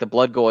flyers, like the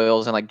Blood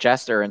Goyles and like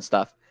Jester and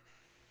stuff.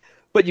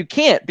 But you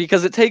can't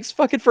because it takes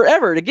fucking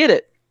forever to get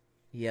it.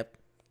 Yep.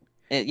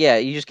 And yeah,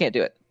 you just can't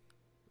do it.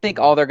 I think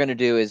all they're gonna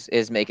do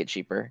is make it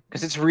cheaper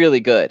because it's really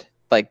good.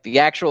 Like the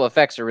actual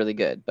effects are really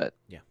good, but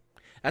yeah,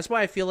 that's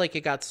why I feel like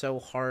it got so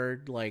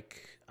hard,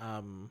 like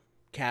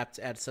capped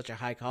at such a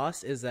high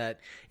cost. Is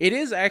that it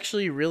is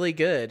actually really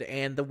good,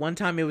 and the one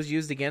time it was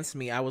used against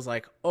me, I was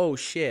like, oh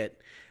shit.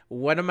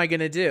 What am I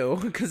going to do?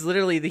 Because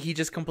literally he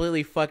just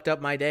completely fucked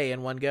up my day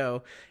in one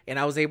go. And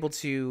I was able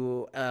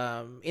to,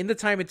 in the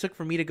time it took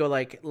for me to go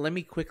like, let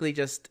me quickly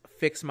just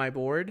fix my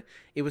board.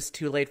 It was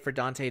too late for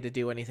Dante to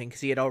do anything because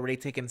he had already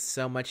taken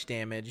so much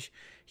damage.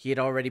 He had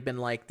already been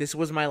like, this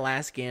was my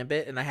last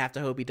gambit and I have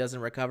to hope he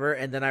doesn't recover.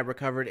 And then I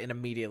recovered and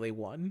immediately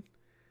won.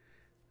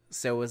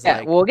 So it was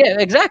like, well, yeah,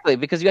 exactly.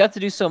 Because you have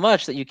to do so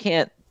much that you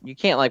can't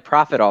like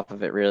profit off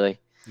of it really.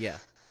 Yeah.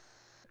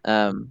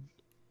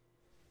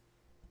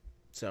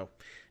 So,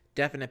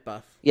 definite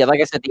buff. Yeah,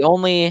 like I said, the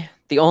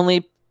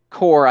only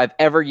core I've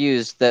ever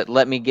used that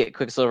let me get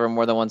Quicksilver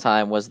more than one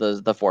time was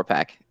the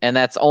 4-pack, and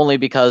that's only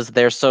because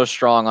they're so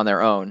strong on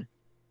their own,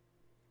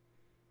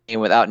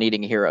 and without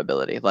needing a hero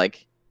ability.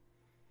 Like,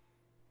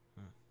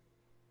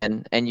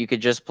 and you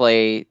could just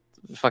play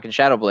fucking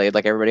Shadowblade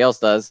like everybody else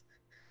does,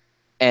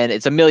 and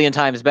it's a million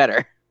times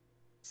better.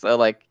 So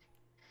like,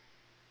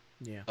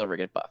 yeah, never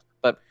get buffed.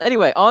 But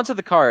anyway, on to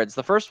the cards.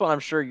 The first one I'm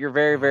sure you're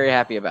very, very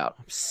happy about.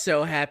 I'm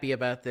so happy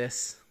about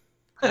this.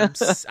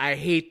 I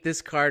hate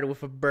this card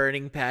with a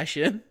burning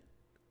passion.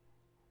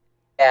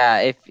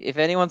 Yeah, if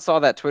anyone saw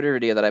that Twitter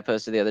video that I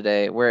posted the other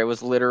day where it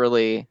was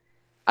literally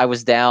I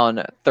was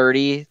down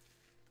 30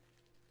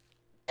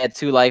 at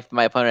 2 life,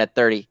 my opponent at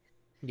 30.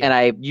 Yeah. And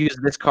I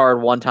used this card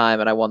one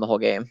time and I won the whole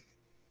game.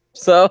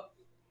 So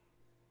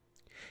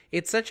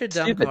it's such a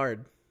dumb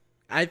card.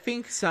 I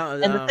think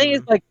so. And the thing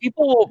is, like,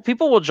 people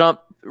will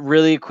jump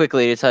really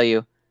quickly to tell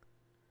you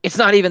it's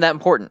not even that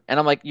important. And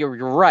I'm like, you're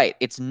right.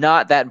 It's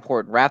not that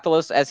important.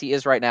 Rathalos, as he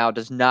is right now,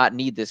 does not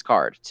need this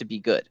card to be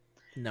good.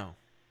 No.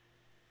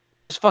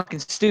 It's fucking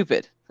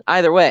stupid.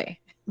 Either way.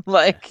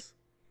 Like, yes.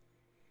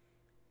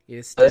 It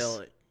is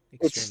still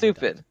it's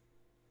stupid. Dumb.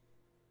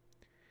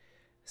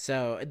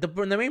 So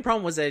the main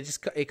problem was that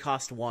it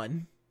cost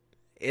 1.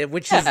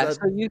 Which is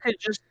so you could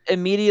just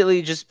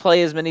immediately just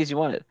play as many as you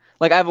wanted.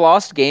 Like, I've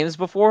lost games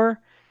before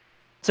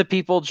to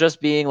people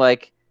just being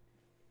like,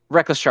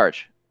 Reckless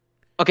Charge.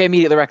 Okay,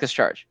 immediately Reckless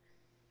Charge.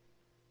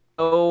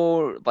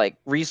 No, like,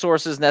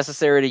 resources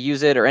necessary to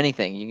use it or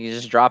anything. You can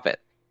just drop it.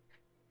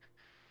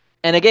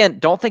 And again,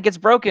 don't think it's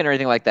broken or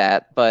anything like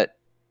that, but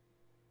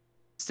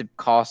it's to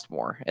cost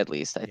more, at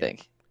least, I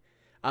think.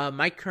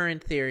 My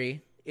current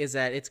theory is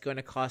that it's going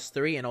to cost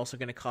 3 and also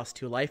going to cost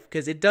 2 life,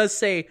 because it does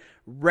say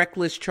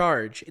Reckless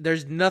Charge.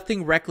 There's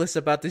nothing reckless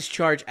about this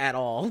charge at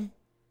all.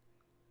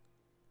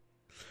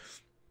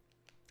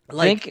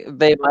 Like, I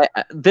think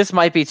this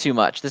might be too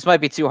much. This might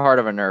be too hard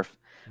of a nerf.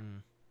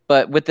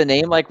 But with the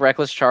name like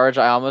Reckless Charge,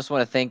 I almost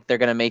want to think they're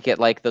going to make it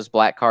like those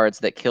black cards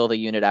that kill the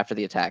unit after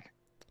the attack.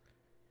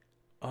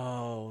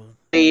 Oh.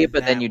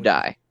 But then you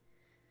die.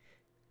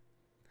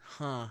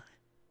 Huh.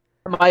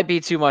 It might be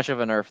too much of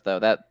a nerf, though.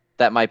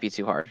 That might be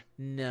too hard.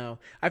 No.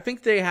 I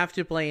think they have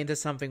to play into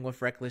something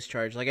with Reckless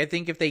Charge. Like, I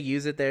think if they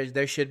use it,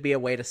 there should be a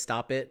way to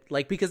stop it.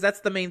 Like, because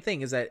that's the main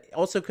thing, is that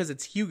also because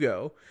it's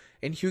Hugo,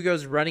 and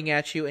Hugo's running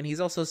at you, and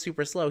he's also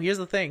super slow. Here's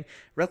the thing.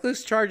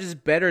 Reckless Charge is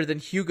better than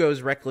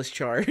Hugo's Reckless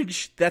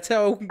Charge. That's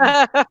how...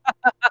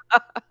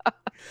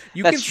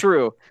 That's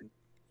true.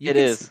 It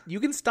is. You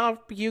can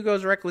stop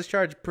Hugo's Reckless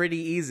Charge pretty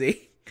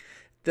easy.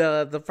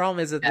 The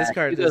problem is that this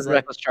card Hugo's is like,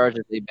 Reckless Charge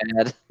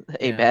is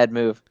a bad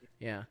move.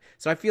 Yeah.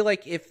 So I feel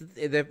like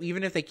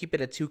even if they keep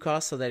it at 2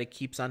 costs so that it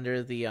keeps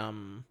under the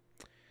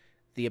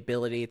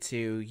ability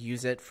to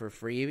use it for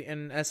free,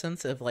 in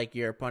essence, if like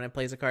your opponent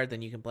plays a card,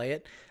 then you can play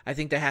it. I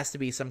think there has to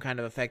be some kind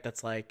of effect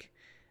that's like,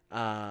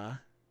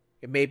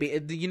 maybe,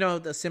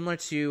 similar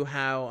to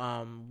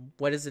how,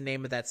 what is the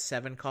name of that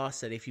 7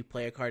 cost that if you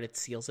play a card, it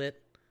seals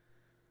it?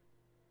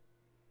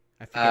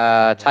 I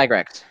forget.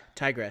 Tigrex.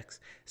 Tigrex.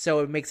 So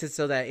it makes it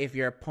so that if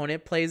your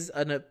opponent plays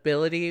an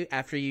ability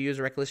after you use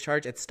Reckless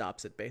Charge, it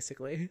stops it,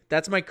 basically.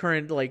 That's my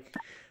current, like...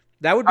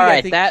 That would be, All I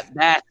right, think...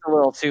 that's a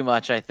little too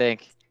much, I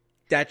think.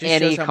 That just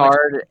shows Any how much...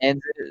 card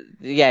ends.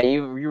 Yeah,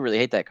 you really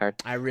hate that card.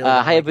 I really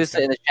don't like this Hayabusa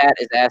card. in the chat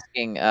is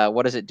asking,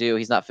 what does it do?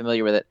 He's not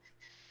familiar with it.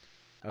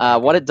 Okay,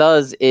 What good. it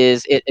does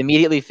is it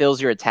immediately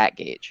fills your attack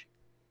gauge.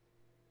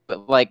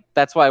 But like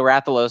that's why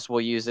Rathalos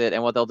will use it,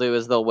 and what they'll do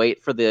is they'll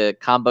wait for the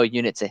combo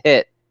unit to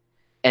hit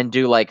and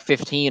do like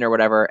 15 or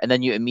whatever, and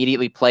then you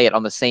immediately play it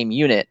on the same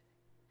unit,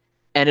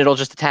 and it'll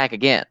just attack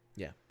again.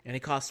 Yeah, and it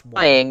costs 1.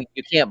 Playing,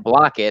 you can't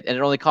block it, and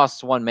it only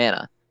costs 1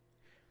 mana.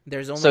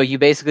 There's only... So you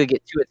basically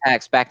get 2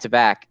 attacks back to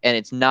back, and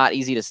it's not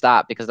easy to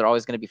stop because they're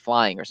always going to be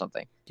flying or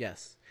something.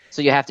 Yes.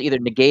 So you have to either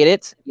negate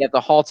it, you have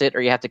to halt it,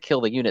 or you have to kill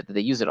the unit that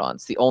they use it on.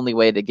 It's the only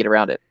way to get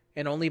around it.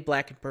 And only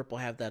black and purple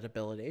have that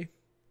ability.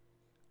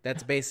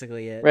 That's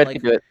basically it. Red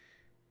can do it.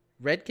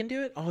 Red can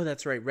do it? Oh,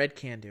 that's right. Red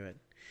can do it.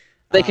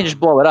 They can just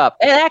blow it up.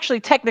 And actually,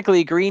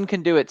 technically, green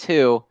can do it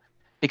too,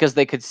 because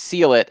they could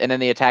seal it, and then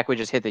the attack would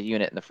just hit the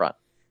unit in the front.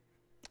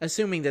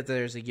 Assuming that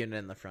there's a unit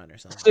in the front or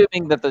something.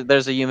 Assuming that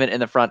there's a unit in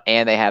the front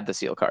and they have the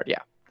seal card, yeah.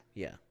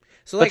 Yeah.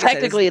 So, like, but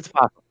technically, it's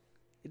possible.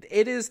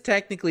 It is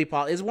technically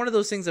possible. It's one of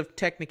those things of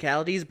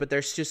technicalities, but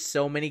there's just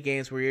so many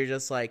games where you're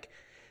just like,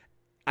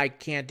 I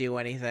can't do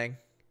anything.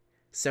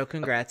 So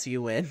congrats,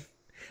 you win.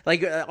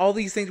 Like, all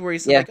these things where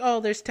he's like, oh,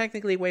 there's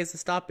technically ways to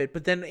stop it.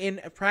 But then in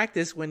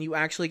practice, when you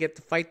actually get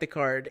to fight the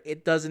card,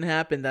 it doesn't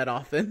happen that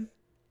often.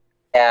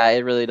 Yeah,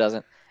 it really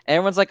doesn't. And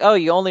everyone's like, oh,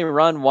 you only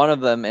run one of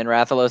them in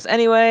Rathalos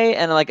anyway.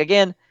 And, like,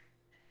 again, it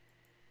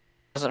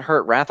doesn't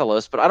hurt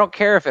Rathalos. But I don't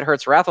care if it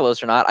hurts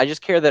Rathalos or not. I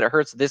just care that it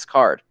hurts this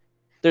card.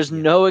 There's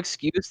no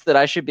excuse that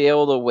I should be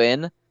able to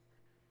win.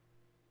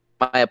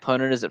 My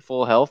opponent is at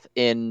full health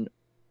in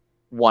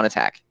 1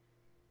 attack.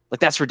 Like,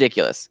 that's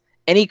ridiculous.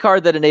 Any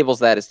card that enables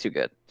that is too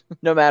good,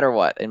 no matter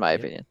what, in my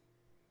opinion.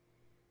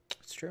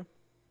 It's true.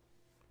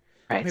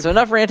 All right, so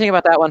enough ranting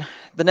about that one.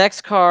 The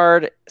next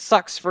card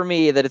sucks for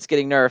me that it's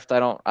getting nerfed.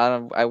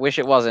 I wish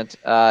it wasn't.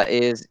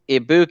 Is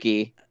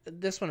Ibuki.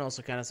 This one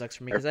also kind of sucks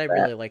for me because I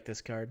really like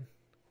this card.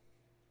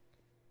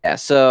 Yeah,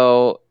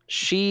 so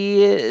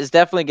she is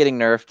definitely getting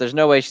nerfed. There's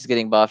no way she's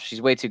getting buffed.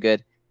 She's way too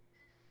good.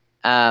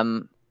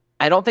 I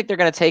don't think they're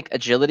going to take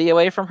agility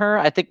away from her.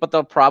 I think what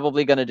they're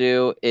probably going to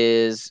do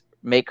is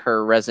make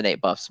her resonate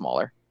buff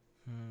smaller.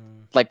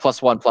 Like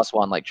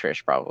 +1/+1 like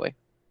Trish probably.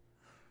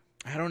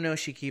 I don't know if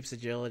she keeps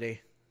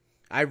agility.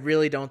 I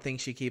really don't think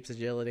she keeps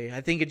agility.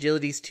 I think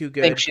agility's too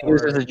good. I think she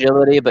uses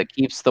agility but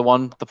keeps the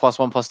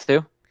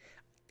 +1/+2.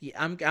 Yeah,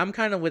 I'm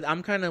kind of with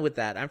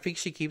that. I think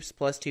she keeps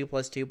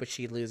 +2/+2, but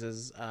she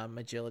loses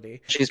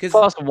agility. She's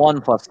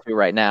 +1/+2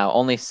 right now.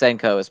 Only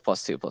Senko is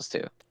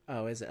 +2/+2.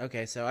 Oh, is it?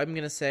 Okay, so I'm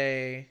gonna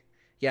say,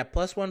 yeah,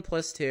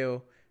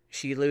 +1/+2.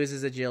 She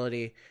loses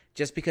agility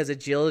just because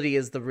agility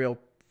is the real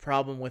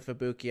problem with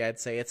Ibuki. I'd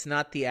say it's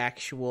not the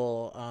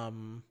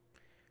actual.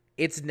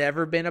 It's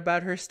never been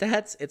about her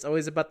stats. It's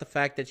always about the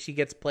fact that she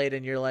gets played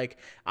and you're like,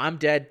 I'm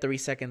dead 3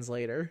 seconds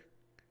later.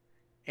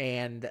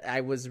 And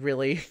there was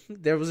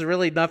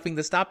really nothing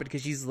to stop it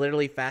because she's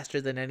literally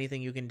faster than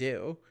anything you can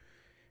do.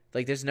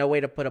 Like, there's no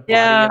way to put a body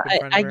up in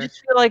front of her. I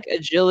just feel like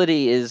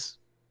agility is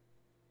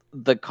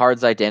the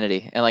card's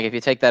identity. And, like, if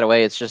you take that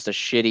away, it's just a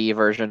shitty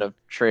version of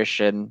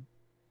Trish. And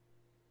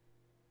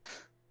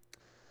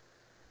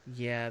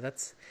yeah,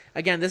 this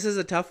is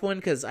a tough one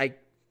because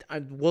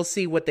we'll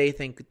see what they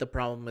think the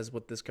problem is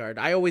with this card.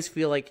 I always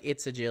feel like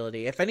it's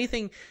agility. If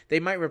anything,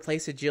 they might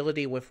replace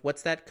agility with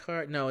what's that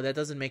card? No, that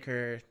doesn't make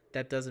it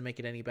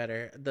any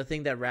better. The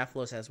thing that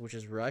Rathalos has, which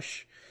is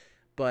Rush,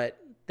 but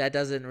that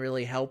doesn't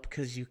really help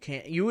because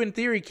you in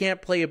theory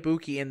can't play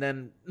Ibuki and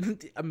then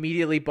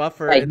immediately buff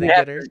her and then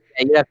get her.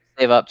 You have to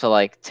save up to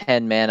like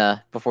 10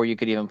 mana before you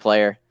could even play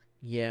her.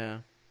 Yeah.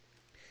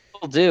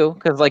 Will do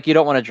because like you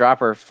don't want to drop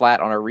her flat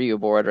on a Ryu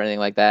board or anything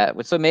like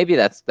that. So maybe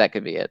that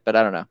could be it, but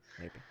I don't know.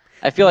 Maybe.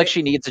 I feel like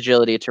she needs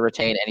agility to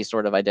retain any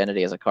sort of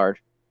identity as a card.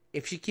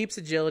 If she keeps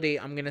agility,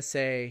 I'm going to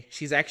say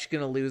she's actually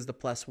going to lose the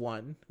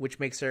 +1, which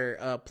makes her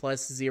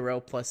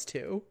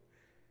 +0/+2.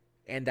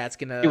 And that's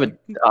going to...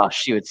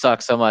 She would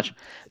suck so much.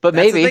 But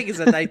that's maybe... The thing is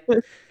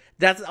that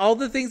that's all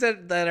the things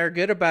that are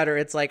good about her.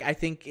 It's like, I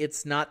think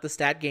it's not the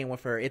stat game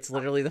with her. It's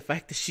literally the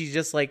fact that she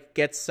just like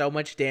gets so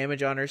much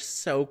damage on her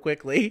so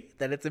quickly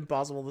that it's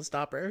impossible to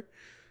stop her.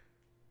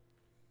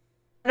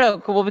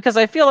 No, well, because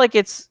I feel like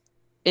it's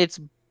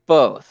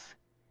both.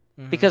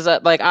 Mm-hmm. Because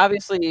like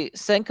obviously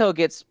Senko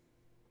gets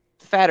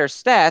fatter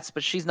stats,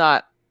 but she's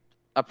not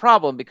a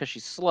problem because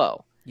she's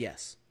slow.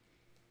 Yes.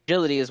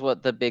 Agility is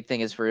what the big thing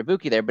is for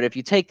Ibuki there. But if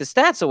you take the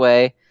stats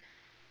away,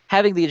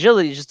 having the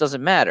agility just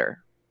doesn't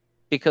matter.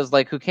 Because,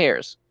 like, who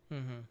cares?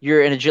 Mm-hmm.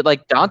 You're in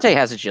like Dante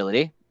has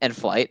agility and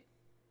flight.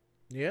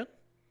 Yeah.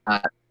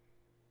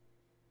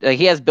 Like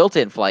he has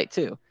built-in flight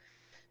too.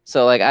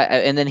 So like,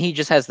 and then he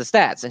just has the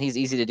stats, and he's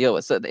easy to deal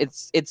with. So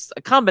it's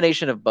a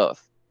combination of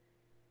both.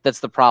 That's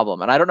the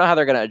problem, and I don't know how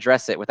they're going to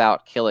address it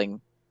without killing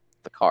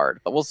the card,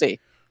 but we'll see.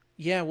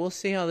 Yeah, we'll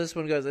see how this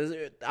one goes.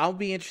 I'll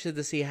be interested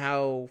to see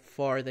how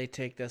far they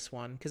take this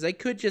one because it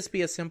could just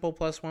be a simple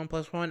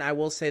 +1/+1. I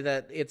will say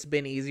that it's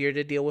been easier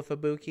to deal with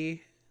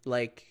Ibuki.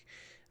 Like,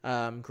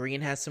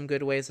 Green has some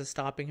good ways of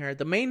stopping her.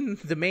 The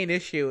main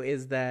issue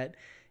is that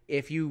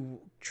if you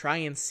try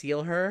and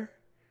seal her,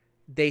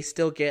 they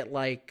still get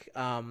like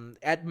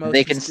at They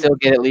most can still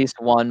get at least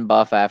one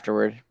buff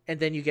afterward. and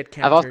then you get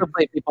I've also countered.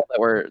 played people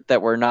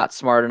that were not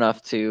smart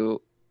enough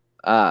to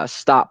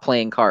stop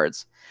playing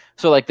cards.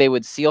 So like they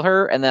would seal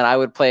her, and then I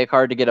would play a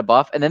card to get a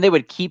buff, and then they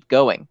would keep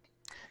going.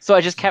 So I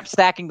just kept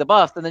stacking the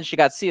buffs, and then she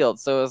got sealed.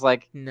 So it was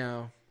like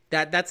No,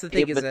 that's the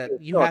thing is but it that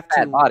was you still a have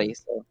fat to. body.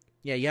 So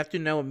Yeah, you have to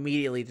know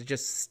immediately to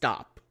just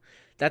stop.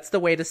 That's the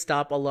way to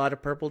stop a lot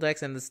of purple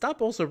decks, and to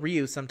stop also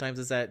Ryu sometimes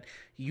is that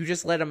you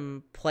just let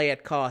them play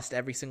at cost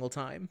every single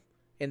time,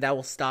 and that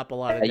will stop a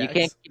lot of yeah, you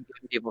can't decks. keep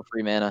giving people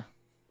free mana. A lot of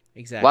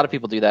Exactly.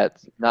 people do that.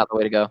 It's not the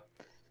way to go.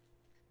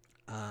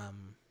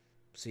 Um.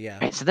 So yeah. All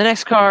right, so the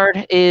next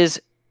card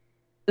is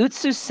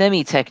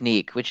Utsusemi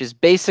Technique, which is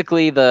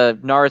basically the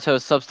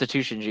Naruto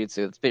substitution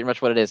jutsu. That's pretty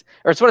much what it is,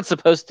 or it's what it's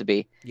supposed to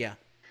be. Yeah.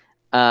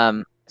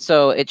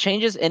 So it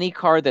changes any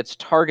card that's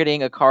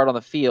targeting a card on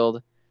the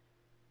field,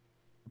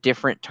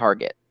 different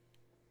target.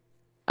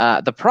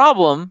 The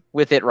problem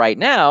with it right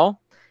now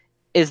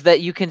is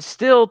that you can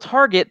still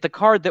target the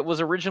card that was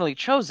originally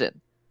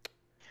chosen.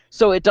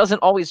 So it doesn't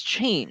always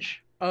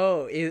change.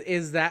 Oh,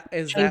 is that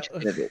Change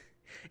it a bit.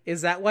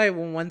 is that why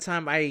when one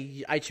time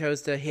I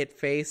chose to hit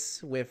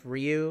face with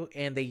Ryu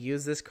and they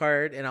used this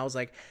card and I was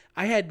like,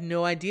 I had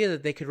no idea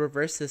that they could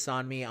reverse this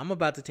on me. I'm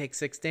about to take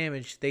 6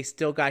 damage. They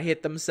still got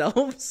hit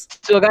themselves.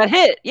 Still got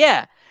hit,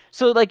 yeah.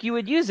 So like you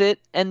would use it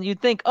and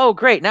you'd think, oh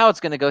great, now it's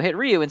gonna go hit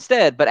Ryu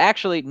instead. But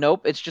actually,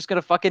 nope, it's just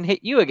gonna fucking hit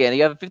you again.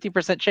 You have a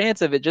 50%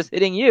 chance of it just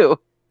hitting you.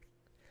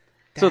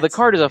 So the That's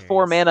card is a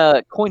 4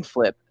 mana coin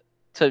flip.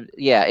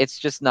 Yeah, it's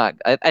just not.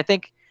 I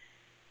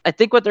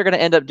think what they're gonna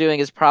end up doing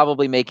is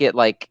probably make it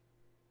like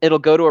it'll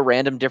go to a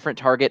random different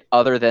target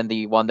other than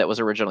the one that was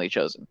originally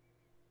chosen.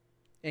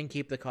 And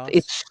keep the cost.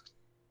 It's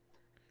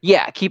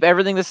yeah, keep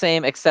everything the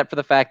same except for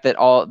the fact that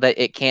all that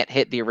it can't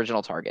hit the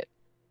original target.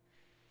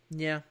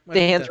 Yeah, I The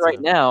think hands that's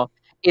right now,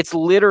 it's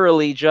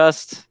literally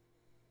just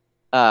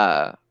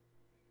a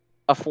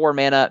 4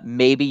 mana.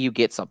 Maybe you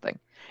get something.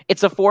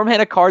 It's a 4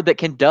 mana card that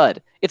can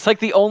dud. It's like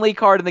the only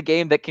card in the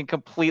game that can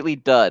completely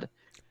dud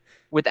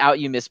without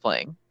you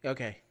misplaying.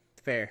 okay.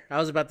 Fair. I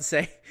was about to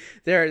say,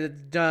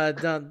 don't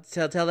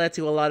tell that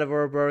to a lot of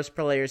Ouroboros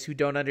players who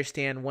don't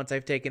understand. Once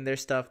I've taken their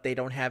stuff, they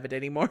don't have it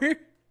anymore.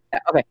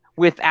 Okay,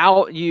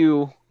 without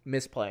you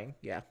Misplaying.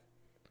 Yeah,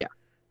 yeah,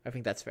 I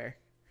think that's fair.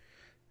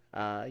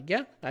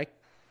 Yeah.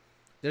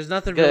 There's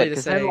nothing good really to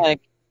because say then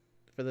like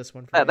for this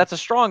one for me. that's a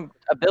strong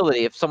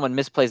ability if someone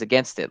misplays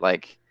against it.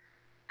 Like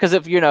because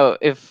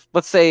if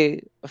let's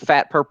say a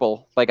fat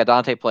purple like a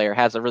Dante player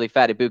has a really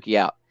fat Ibuki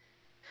out,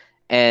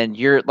 and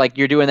you're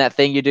doing that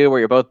thing you do where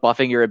you're both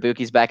buffing your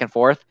Ibukis back and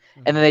forth,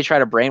 and then they try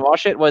to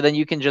brainwash it. Well, then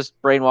you can just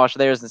brainwash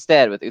theirs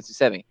instead with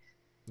Utsusemi.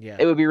 Yeah.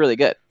 It would be really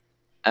good.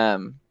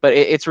 But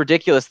it's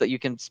ridiculous that you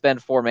can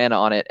spend 4 mana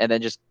on it and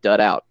then just dud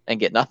out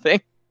and get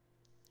nothing.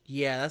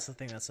 Yeah, that's the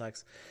thing that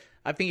sucks.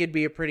 I think it'd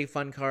be a pretty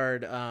fun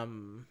card.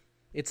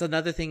 It's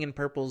another thing in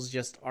Purple's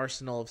just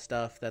arsenal of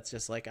stuff that's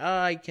just like,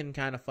 I can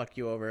kind of fuck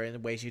you over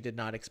in ways you did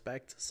not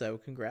expect. So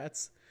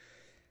congrats.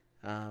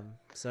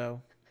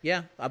 So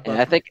yeah, And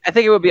I think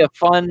it would be a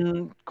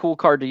fun, cool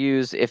card to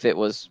use if it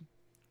was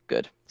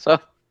good. So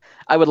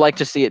I would like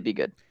to see it be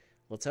good.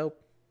 let's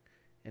hope.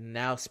 And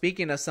now,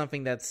 speaking of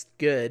something that's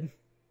good,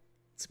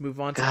 let's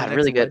move on to the God, next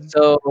really one. good.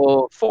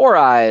 So 4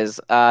 Eyes,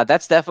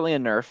 that's definitely a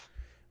nerf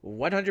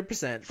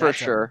 100%. for That's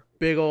sure. a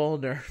big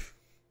old nerf.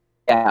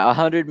 Yeah,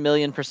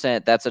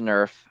 100,000,000%. That's a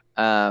nerf.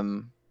 I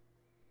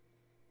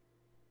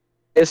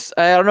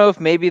don't know if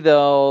maybe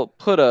they'll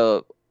put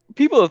a.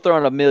 People have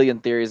thrown a million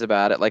theories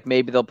about it. Like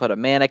maybe they'll put a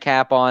mana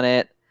cap on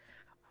it,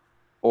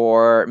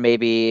 or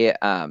maybe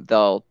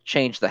they'll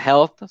change the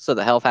health so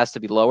the health has to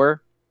be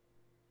lower,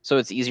 so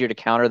it's easier to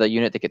counter the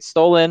unit that gets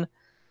stolen.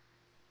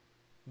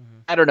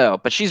 I don't know,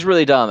 but she's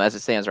really dumb as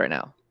it stands right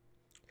now.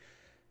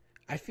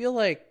 I feel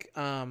like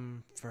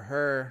for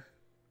her,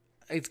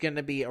 it's going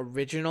to be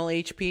original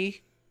HP,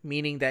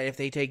 meaning that if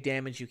they take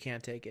damage, you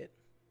can't take it.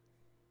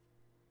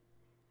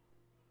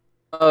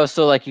 Oh,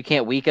 so like you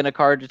can't weaken a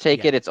card to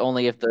take Yeah. it. It's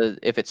only if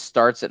it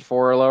starts at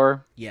 4 or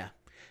lower. Yeah.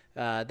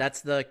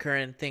 That's the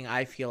current thing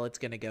I feel it's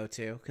going to go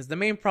to. Because the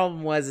main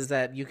problem is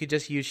that you could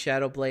just use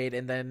Shadow Blade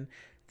and then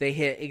they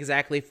hit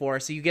exactly 4.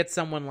 So you get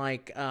someone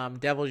like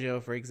Devil Joe,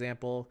 for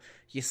example.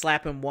 You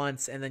slap him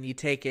once and then you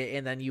take it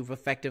and then you've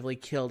effectively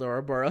killed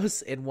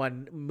Ouroboros in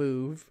one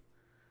move.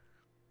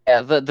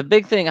 Yeah, the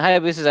big thing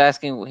Hayabusa is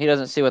asking, he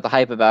doesn't see what the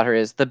hype about her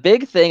is. The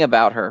big thing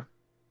about her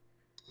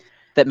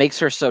that makes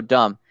her so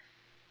dumb,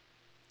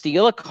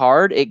 steal a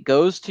card, it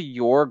goes to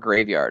your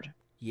graveyard.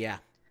 Yeah.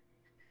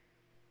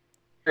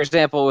 For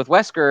example, with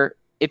Wesker,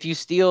 if you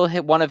steal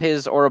one of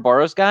his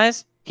Ouroboros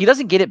guys, he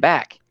doesn't get it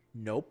back.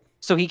 Nope.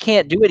 So he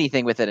can't do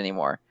anything with it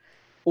anymore.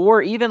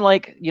 Or even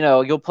like,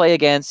 you'll play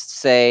against,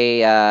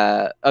 say,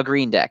 a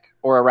green deck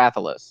or a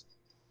Rathalos,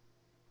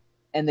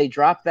 and they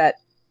drop that.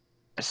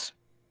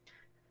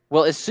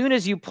 Well, as soon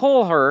as you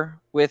pull her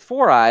with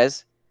Four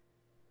Eyes,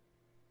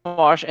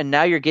 wash, and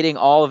now you're getting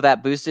all of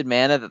that boosted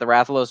mana that the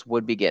Rathalos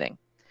would be getting.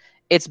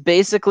 It's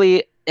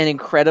basically an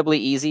incredibly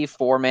easy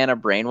 4-mana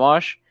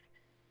brainwash.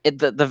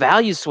 The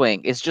value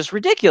swing is just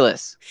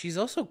ridiculous. She's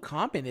also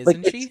common, Like,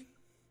 isn't she?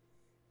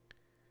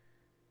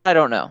 I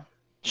don't know.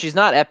 She's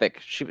not epic.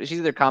 She's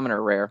either common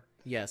or rare.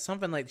 Yeah,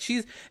 something like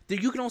she's.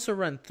 You can also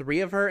run 3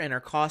 of her, and her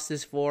cost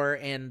is 4.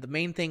 And the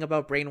main thing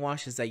about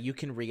brainwash is that you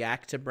can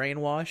react to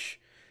brainwash.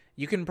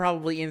 You can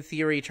probably, in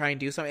theory, try and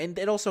do something, and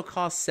it also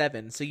costs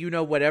 7.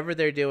 So whatever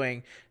they're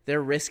doing,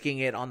 they're risking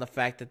it on the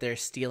fact that they're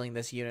stealing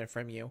this unit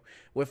from you.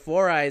 With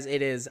Four Eyes,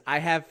 it is I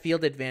have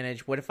field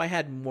advantage. What if I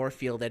had more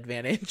field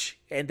advantage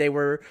and they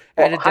were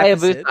at a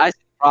deficit? I see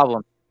the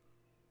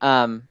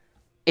problem.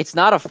 It's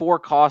not a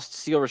 4-cost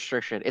steal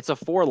restriction. It's a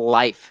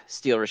 4-life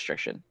steal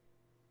restriction.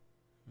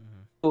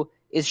 So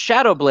is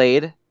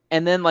Shadowblade,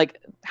 and then like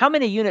how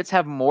many units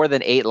have more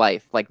than 8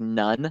 life? Like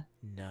none.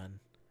 None.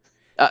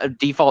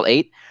 Default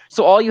 8.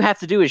 So all you have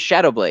to do is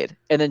Shadowblade,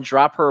 and then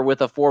drop her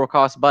with a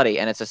 4-cost buddy,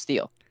 and it's a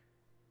steal.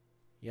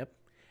 Yep.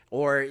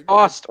 Or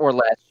cost or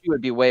less, she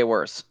would be way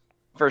worse,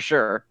 for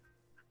sure.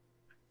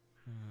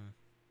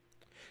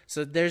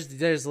 So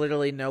there's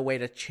literally no way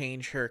to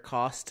change her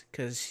cost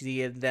because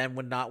she then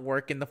would not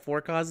work in the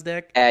 4-cost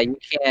deck. Yeah,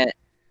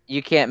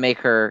 you can't make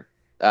her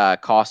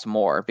cost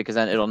more because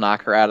then it'll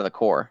knock her out of the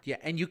core. Yeah,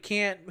 and you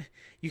can't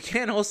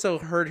also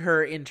hurt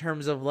her in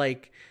terms of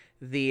like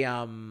the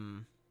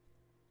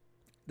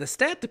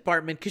stat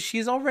department because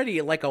she's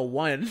already like a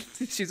 1.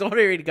 She's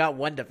already got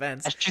 1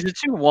 defense. She's a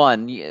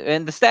 2/1,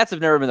 and the stats have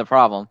never been the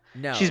problem.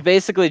 No, she's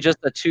basically just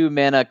a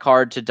 2-mana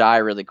card to die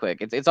really quick.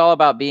 It's all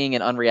about being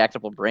an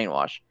unreactable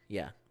brainwash.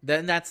 Yeah,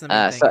 then that's the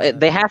main thing. So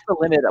they have to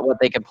limit what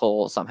they can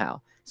pull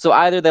somehow. So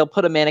either they'll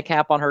put a mana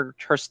cap on her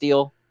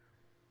steal,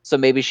 so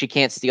maybe she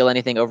can't steal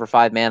anything over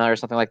 5 mana or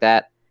something like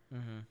that,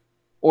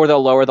 or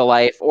they'll lower the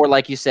life, or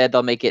like you said,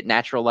 they'll make it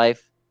natural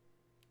life.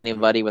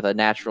 Anybody with a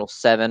natural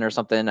 7 or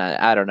something,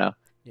 I don't know.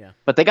 Yeah.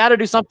 But they got to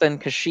do something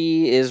because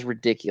she is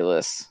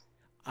ridiculous.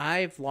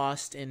 I've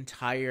lost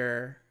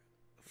entire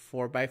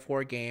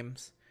 4x4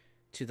 games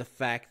to the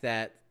fact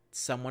that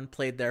someone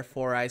played their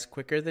 4 Eyes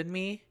quicker than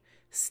me,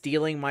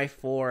 stealing my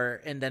 4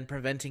 and then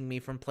preventing me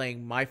from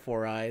playing my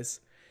 4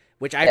 Eyes,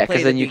 which I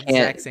played at the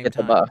exact same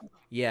time.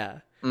 Yeah.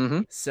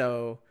 Mm-hmm.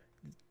 So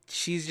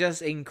she's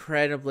just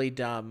incredibly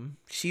dumb.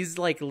 She's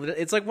like,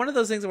 it's like one of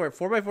those things where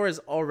 4x4 is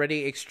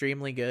already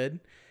extremely good.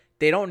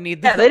 They don't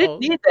need that. Yeah, they didn't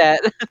need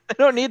that. They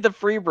don't need the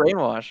free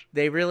brainwash.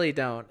 They really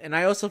don't. And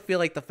I also feel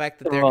like the fact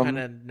that they're kind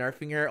of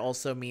nerfing her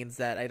also means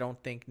that I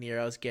don't think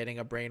Nero's getting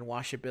a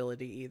brainwash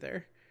ability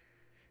either.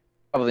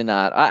 Probably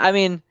not. I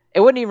mean,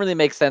 it wouldn't even really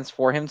make sense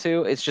for him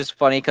to. It's just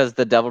funny because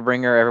the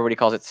Devilbringer, everybody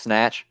calls it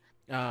Snatch.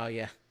 Oh,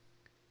 yeah.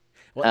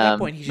 Well, at that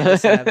point, he should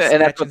just have Snatch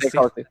and that's what they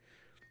call it.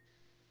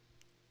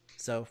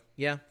 So,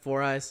 yeah,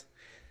 4 Eyes.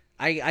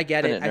 I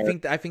get it.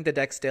 I think the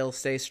deck still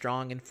stays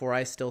strong and 4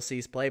 Eyes still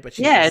sees play, but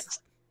she's it's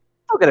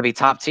still gonna be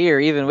top tier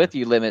even with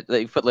you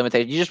put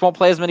limitation. You just won't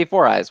play as many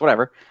 4 Eyes.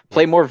 Whatever.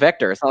 Play more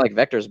Vector. It's not like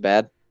Vector's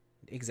bad.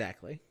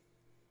 Exactly.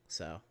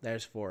 So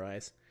there's 4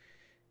 Eyes,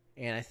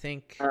 and I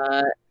think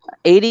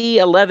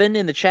 8011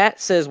 in the chat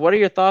says, "What are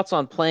your thoughts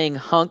on playing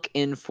Hunk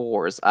in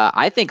 4s?"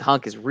 I think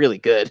Hunk is really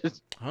good.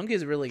 Hunk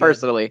is really good.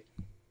 Personally,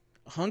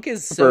 Hunk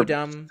is so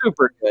dumb.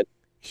 Super good.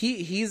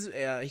 He's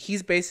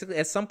basically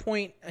at some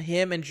point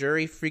him and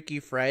Jury Freaky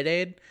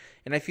Friday'd,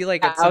 and I feel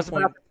like at I some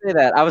point about to say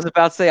that. I was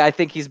about to say I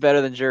think he's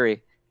better than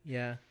Jury.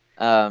 Yeah.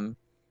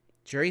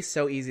 Jury's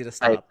so easy to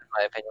stop, in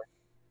my opinion.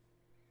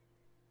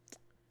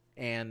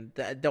 And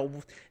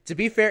to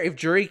be fair, if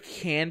Jury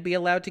can be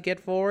allowed to get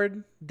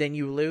forward, then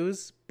you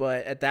lose.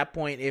 But at that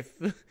point, if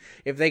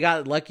they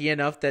got lucky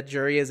enough that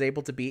Jury is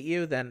able to beat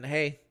you, then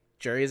hey,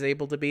 Jury is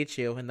able to beat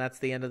you, and that's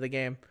the end of the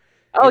game.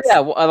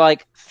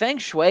 Like Feng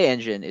Shui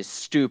Engine is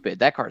stupid.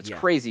 That card's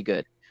crazy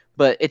good,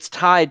 but it's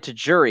tied to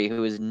Jury,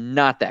 who is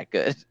not that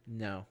good.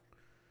 No,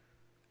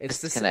 it's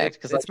the connect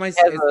because she has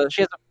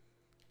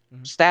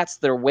mm-hmm. stats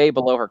that are way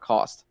below her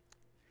cost.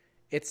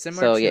 It's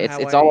similar. So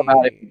it's all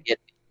about if you get.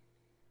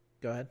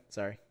 Go ahead.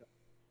 Sorry.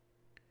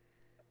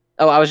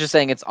 Oh, I was just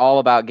saying it's all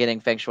about getting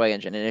Feng Shui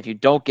Engine, and if you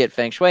don't get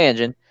Feng Shui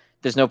Engine,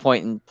 there's no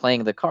point in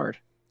playing the card.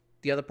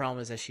 The other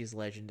problem is that she's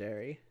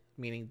legendary,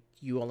 meaning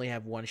you only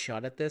have one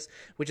shot at this,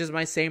 which is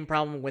my same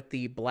problem with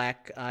the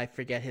black. I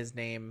forget his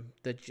name.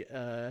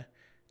 The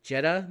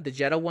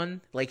Jetta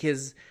one. Like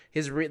his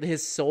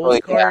Souls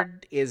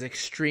card is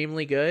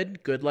extremely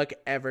good. Good luck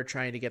ever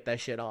trying to get that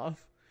shit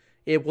off.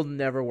 It will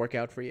never work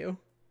out for you.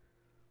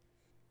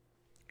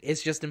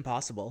 It's just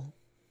impossible.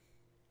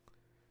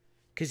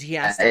 Because he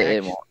has to.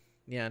 It won't.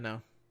 Yeah,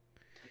 no.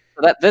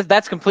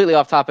 That's completely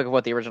off topic of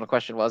what the original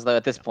question was, though.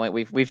 At this point,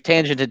 we've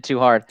tangented too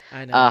hard.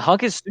 I know.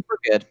 Hunk is super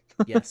good.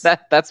 Yes.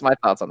 That's my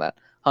thoughts on that.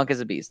 Hunk is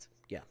a beast.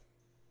 Yeah.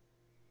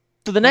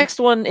 So the Um, next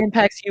one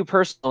impacts you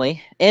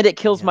personally, and it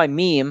kills yeah, my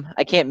meme.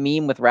 I can't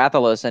meme with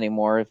Rathalos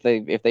anymore if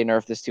they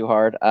nerf this too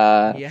hard.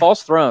 yeah.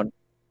 False Throne.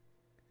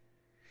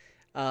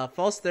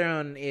 False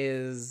Throne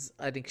is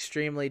an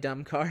extremely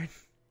dumb card.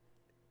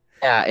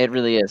 Yeah, it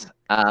really is.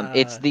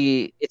 It's Uh,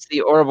 the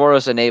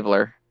Ouroboros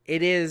enabler,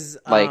 it is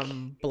like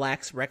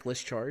Black's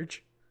Reckless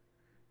Charge.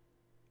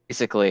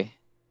 basically,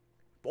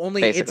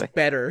 Only it's basically.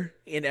 better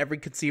in every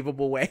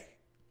conceivable way.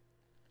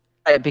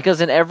 Right, because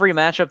in every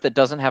matchup that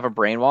doesn't have a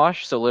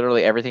brainwash, so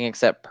literally everything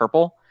except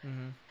purple,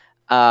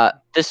 Hmm.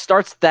 this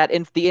starts the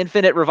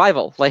infinite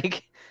revival.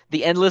 Like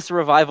the endless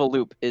revival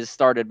loop is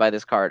started by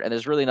this card, and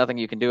there's really nothing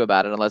you can do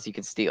about it unless you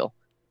can steal.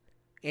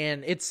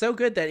 And it's so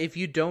good that if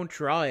you don't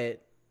draw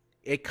it,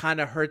 it kind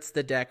of hurts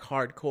the deck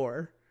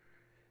hardcore.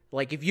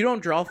 Like if you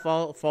don't draw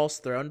False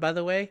Throne, by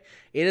the way,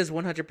 it is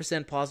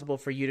 100% possible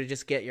for you to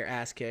just get your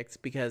ass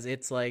kicked because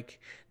it's like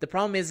the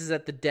problem is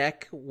that the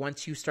deck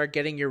once you start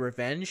getting your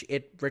revenge,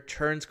 it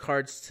returns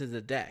cards to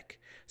the deck.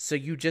 So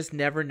you just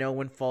never know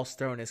when False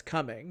Throne is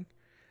coming.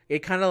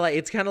 It's kind of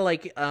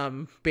like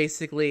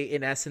basically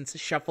in essence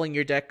shuffling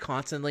your deck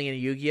constantly in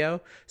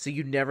Yu-Gi-Oh, so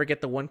you never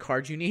get the one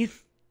card you need.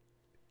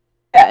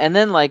 Yeah, and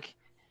then like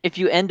if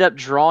you end up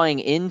drawing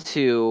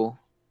into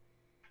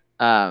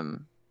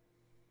um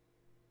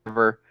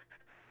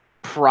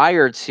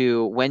prior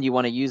to when you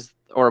want to use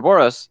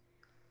Ouroboros,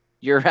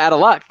 you're out of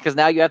luck because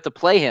now you have to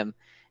play him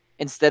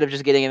instead of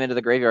just getting him into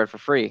the graveyard for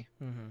free.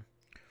 Mm-hmm.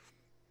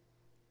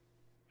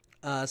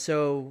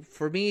 So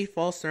for me,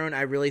 False Throne,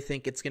 I really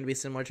think it's going to be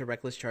similar to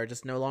Reckless Charge.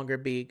 It's no longer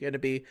going to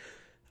be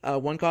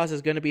one cost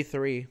is going to be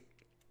 3,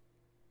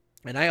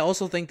 and I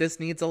also think this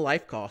needs a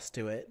life cost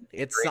to it.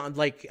 It's not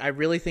like I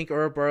really think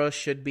Ouroboros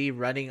should be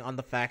running on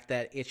the fact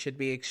that it should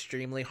be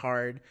extremely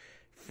hard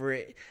for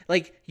it.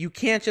 Like you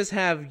can't just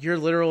have your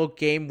literal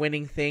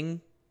game-winning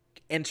thing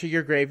enter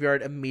your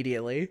graveyard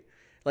immediately.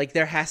 Like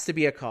there has to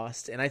be a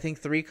cost, and I think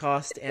 3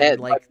 cost and At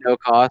like no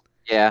cost.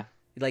 Yeah.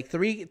 like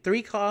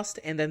three cost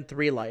and then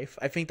 3 life.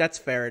 I think that's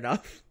fair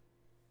enough.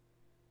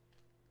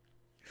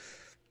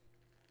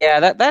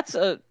 Yeah, that's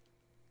a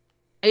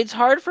it's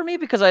hard for me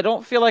because I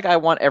don't feel like I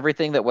want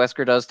everything that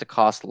Wesker does to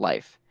cost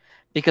life.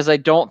 Because I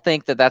don't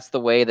think that that's the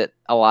way that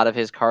a lot of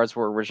his cards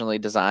were originally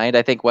designed.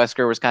 I think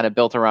Wesker was kind of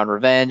built around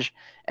revenge,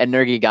 and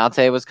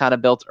Nergigante was kind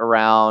of built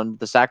around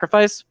the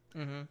sacrifice.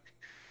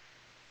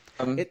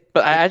 Mm-hmm.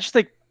 But I just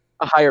think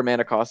a higher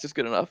mana cost is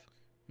good enough.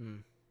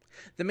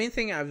 The main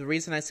thing, the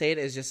reason I say it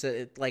is just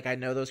that like I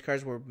know those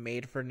cards were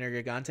made for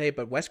Nergigante,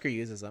 but Wesker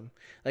uses them.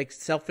 Like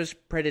Selfish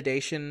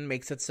Predation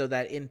makes it so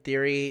that in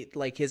theory,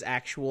 like his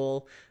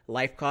actual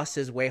life cost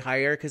is way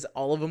higher because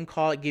all of them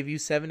give you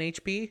 7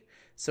 HP.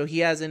 So he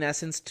has in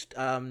essence,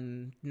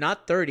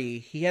 not 30,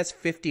 he has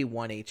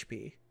 51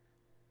 HP.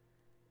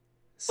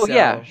 Oh So,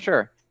 yeah,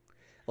 sure.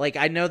 like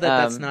I know that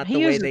that's not He the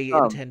way uses they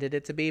some. intended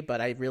it to be,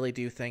 but I really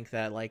do think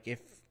that like if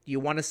you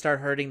want to start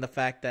hurting the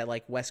fact that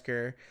like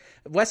Wesker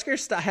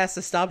has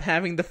to stop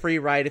having the free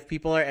ride if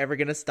people are ever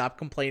gonna stop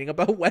complaining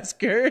about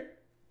Wesker.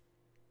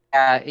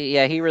 Yeah,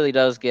 he really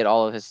does get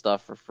all of his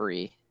stuff for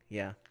free.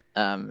 Yeah.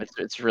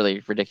 It's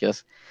really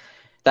ridiculous.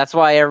 That's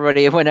why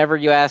everybody, whenever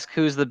you ask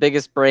who's the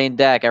biggest brain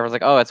deck, everyone's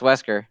like, "Oh, it's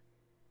Wesker."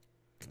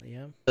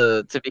 Yeah.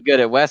 To be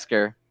good at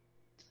Wesker.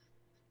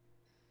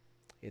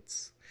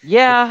 It's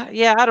Yeah,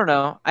 I don't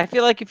know. I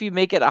feel like if you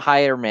make it a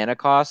higher mana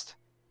cost,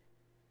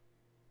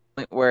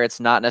 where it's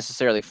not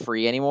necessarily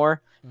free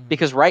anymore,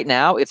 because right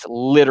now it's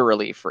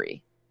literally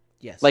free.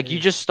 Yes. Like you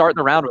just start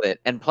the round with it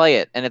and play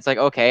it, and it's like,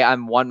 okay,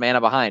 I'm 1 mana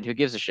behind. Who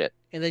gives a shit?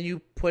 and then you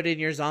put in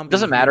your zombie. It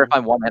doesn't matter if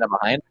I'm 1 mana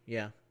behind.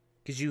 Yeah.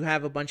 Because you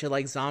have a bunch of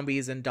like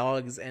zombies and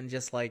dogs, and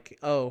just like,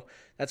 oh,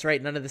 that's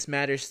right, none of this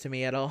matters to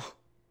me at all.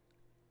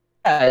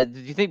 Do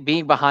you think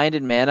being behind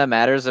in mana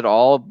matters at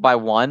all by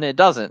 1? It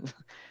doesn't.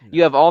 No.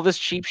 You have all this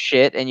cheap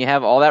shit, and you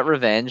have all that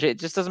revenge. It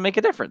just doesn't make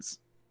a difference.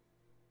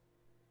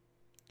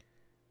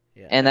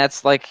 Yeah. And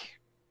that's like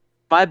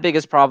my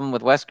biggest problem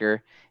with Wesker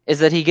is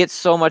that he gets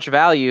so much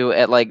value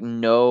at like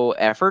no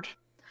effort.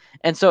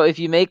 And so if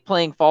you make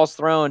playing False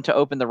Throne to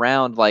open the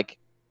round, like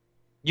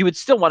you would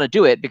still want to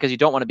do it because you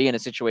don't want to be in a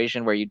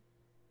situation where you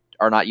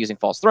are not using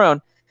False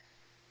Throne.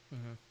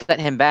 Set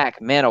him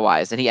back mana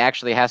wise, and he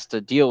actually has to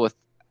deal with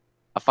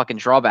a fucking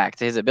drawback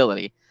to his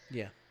ability.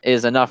 Yeah.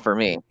 Is enough for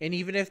me. And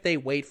even if they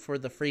wait for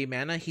the free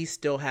mana, he's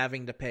still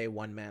having to pay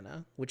 1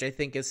 mana, which I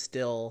think is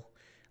still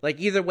like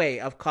either way,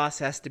 of cost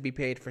has to be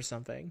paid for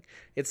something.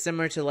 It's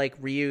similar to like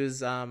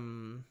Ryu's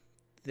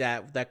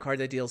that card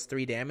that deals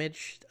 3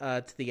 damage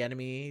to the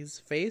enemy's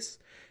face.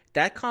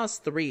 That costs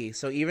 3,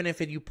 so even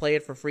if you play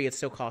it for free, it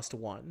still costs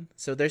 1.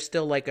 So there's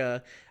still like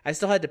I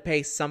still had to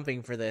pay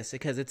something for this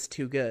because it's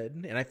too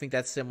good, and I think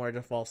that's similar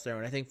to False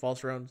Throne. I think False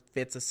Throne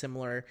fits a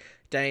similar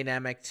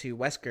dynamic to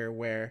Wesker,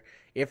 where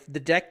if the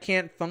deck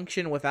can't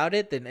function without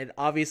it, then it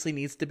obviously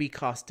needs to be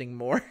costing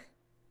more.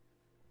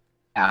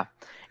 Yeah.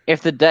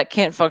 If the deck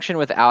can't function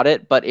without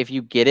it, but if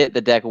you get it, the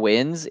deck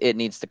wins, it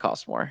needs to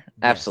cost more. Yes,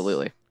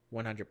 absolutely.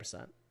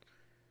 100%.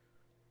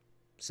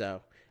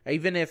 So,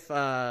 even if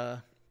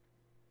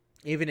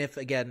Even if,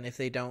 again, if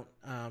they don't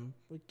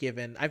give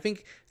in. I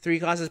think 3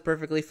 cost is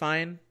perfectly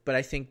fine, but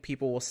I think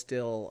people will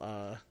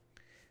still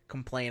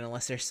complain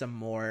unless there's some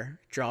more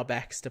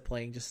drawbacks to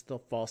playing just the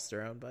false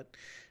throne. But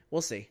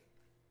we'll see.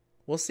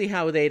 We'll see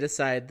how they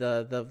decide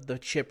the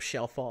chip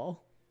shall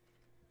fall.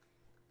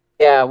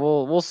 Yeah,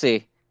 we'll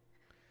see.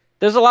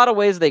 There's a lot of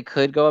ways they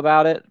could go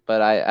about it,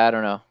 but I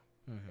don't know.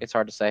 Mm-hmm. It's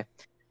hard to say.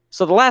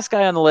 So the last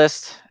guy on the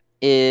list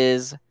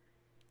is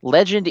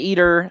Legend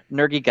Eater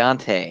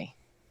Nergigante.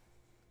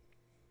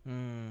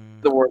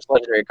 The worst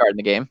legendary card in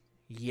the game.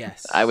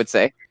 Yes. I would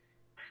say.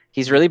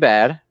 He's really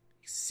bad.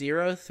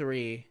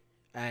 0/3,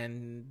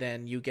 and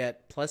then you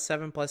get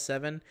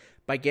 +7/+7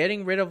 by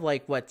getting rid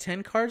of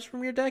 10 cards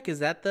from your deck? Is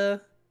that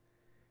the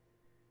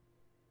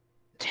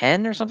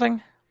 10 or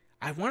something?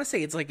 I want to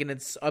say it's an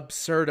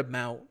absurd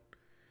amount.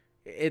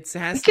 I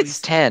think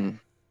it's 10.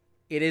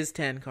 It is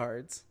 10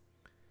 cards.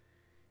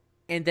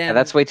 And then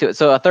that's way too.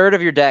 So a third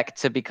of your deck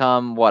to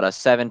become what, a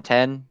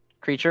 7/10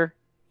 creature?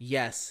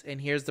 Yes,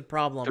 and here's the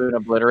problem. To an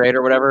obliterate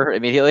or whatever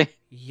immediately?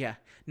 Yeah.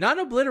 Not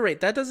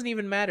obliterate, that doesn't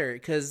even matter,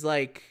 because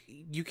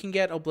you can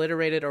get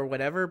obliterated or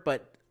whatever,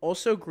 but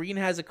also green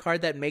has a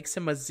card that makes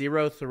him a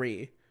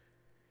 0/3.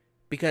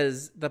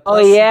 Because the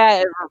plus... Oh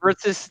yeah, it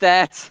reverts his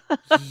stats.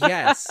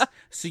 Yes.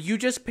 So you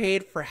just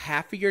paid for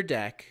half of your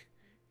deck,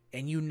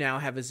 and you now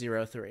have a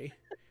 0/3.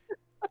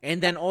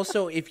 And then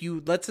also, if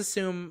you, let's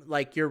assume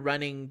you're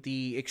running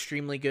the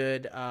extremely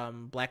good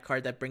black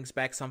card that brings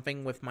back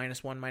something with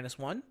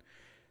 -1/-1,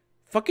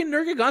 fucking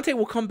Nergigante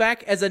will come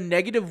back as a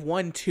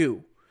 -1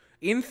 too.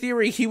 In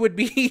theory, he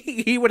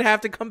would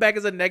have to come back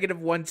as a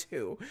 -1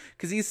 too,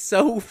 because he's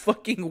so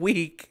fucking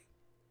weak.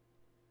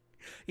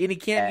 And he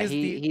can't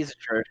he's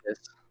atrocious.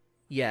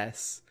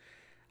 Yes.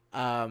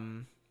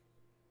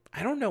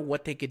 I don't know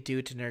what they could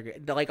do to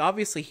Nerg.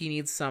 Obviously, he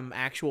needs some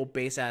actual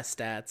base-ass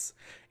stats.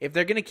 If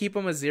they're going to keep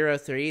him a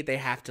 0/3, they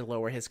have to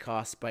lower his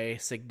cost by a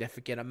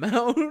significant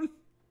amount.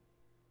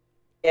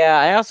 Yeah,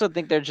 I also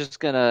think they're just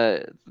going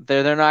to...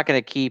 They're not going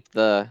to keep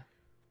the...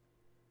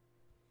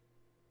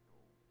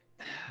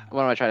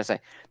 What am I trying to say?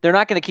 They're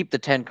not going to keep the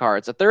 10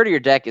 cards. A third of your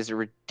deck is a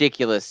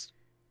ridiculous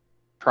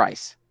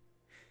price.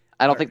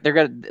 I don't think they're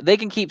going to... They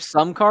can keep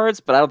some cards,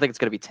 but I don't think it's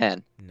going to be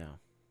 10. No.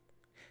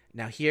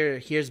 Now,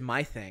 here's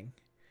my thing.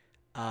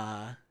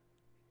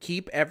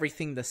 Keep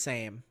everything the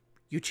same.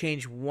 You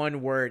change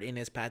one word in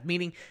his path,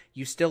 meaning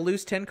you still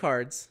lose 10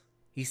 cards.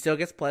 He still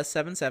gets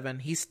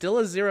 +7/7. He's still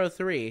a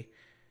 0/3.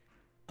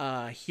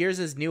 Here's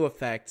his new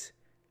effect.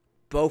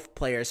 Both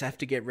players have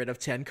to get rid of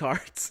 10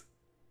 cards.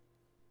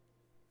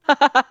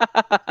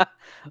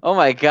 Oh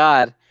my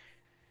god.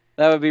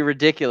 That would be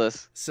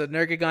ridiculous. So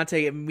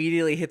Nergigante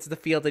immediately hits the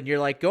field and you're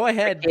like, go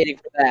ahead. I'm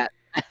for that.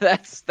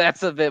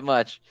 That's a bit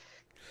much.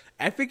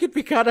 I think it'd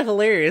be kind of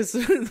hilarious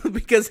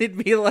because it'd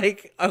be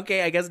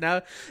okay, I guess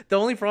now the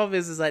only problem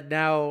is that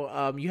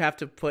now you have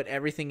to put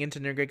everything into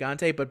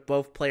Nergigante, but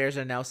both players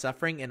are now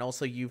suffering, and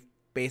also you've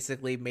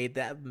basically made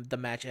the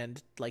match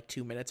end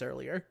 2 minutes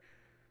earlier.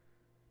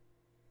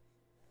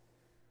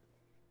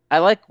 I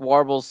like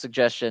Warble's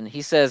suggestion.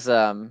 He says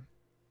the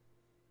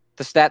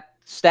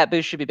stat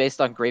boost should be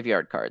based on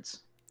graveyard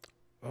cards.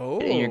 Oh.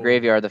 In your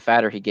graveyard, the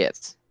fatter he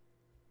gets.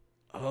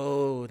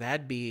 Oh,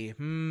 that'd be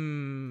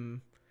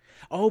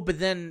Oh, but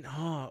then,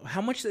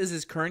 how much is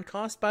his current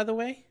cost, by the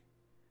way?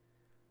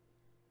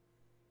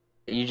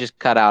 You just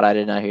cut out. I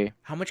did not hear you.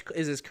 How much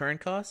is his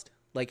current cost?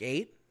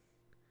 8?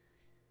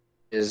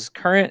 His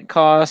current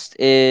cost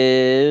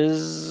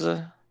is...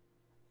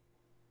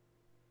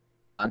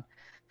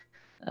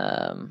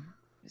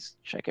 Let's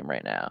check him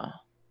right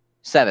now.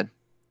 7.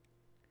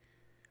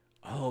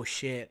 Oh,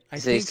 shit. I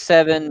think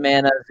 7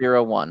 mana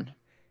 0/1.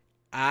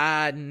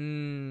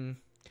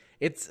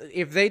 It's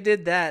if they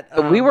did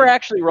that. We were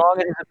actually wrong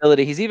in his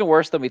ability. He's even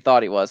worse than we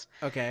thought he was.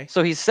 Okay.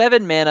 So he's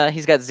 7 mana.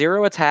 He's got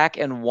 0 attack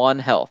and 1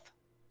 health.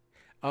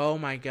 Oh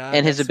my god.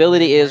 And his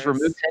ability is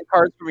remove 10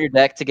 cards from your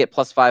deck to get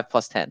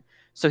 +5/+10.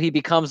 So he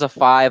becomes a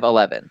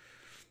 5/11.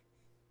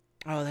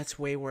 Oh, that's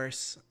way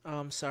worse.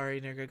 I'm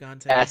sorry,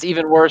 Nergigante. That's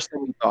even worse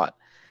than we thought.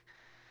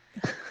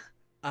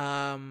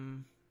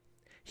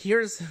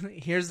 Here's the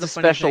funny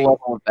special thing.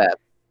 level of bad.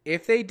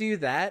 If they do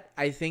that,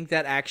 I think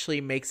that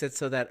actually makes it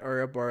so that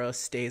Ouroboros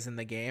stays in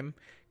the game,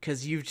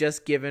 because you've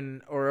just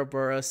given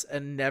Ouroboros a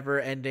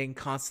never-ending,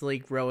 constantly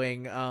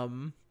growing.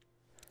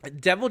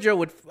 Deviljho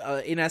would,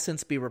 in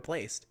essence, be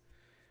replaced,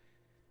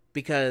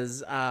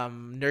 because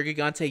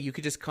Nergigante, you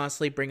could just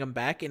constantly bring him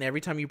back, and every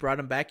time you brought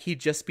him back,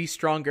 he'd just be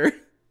stronger.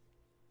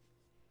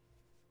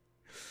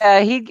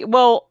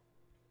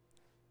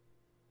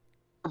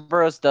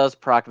 Ouroboros does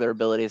proc their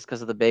abilities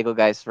because of the Bagel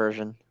Geist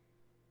version.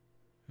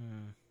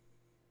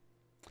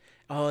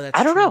 Oh, that's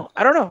I don't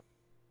know.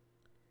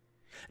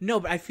 No,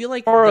 but I feel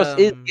like Ouroboros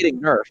is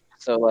getting nerfed,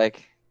 so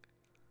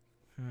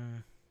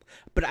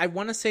But I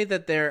want to say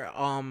that their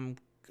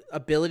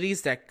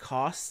abilities that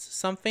cost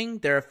something,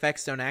 their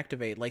effects don't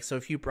activate. So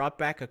if you brought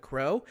back a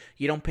crow,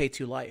 you don't pay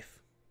 2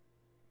 life.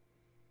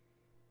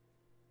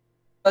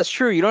 That's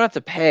true. You don't have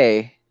to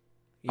pay.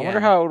 Yeah. I wonder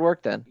how it would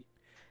work then.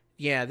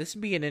 Yeah, this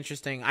would be an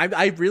interesting.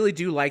 I really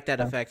do like that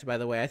effect, by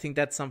the way. I think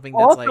that's something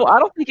that's Also, like. I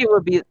don't think it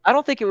would be. I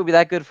don't think it would be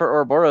that good for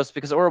Ouroboros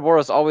because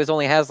Ouroboros always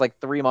only has like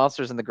 3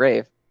 monsters in the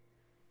grave.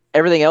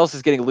 Everything else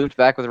is getting looped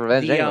back with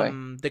revenge anyway.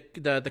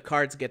 The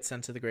cards get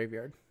sent to the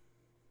graveyard.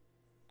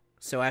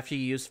 So after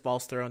you use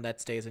False Throne,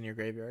 that stays in your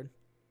graveyard.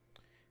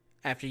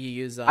 After you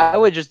use, I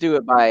would just do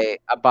it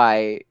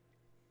by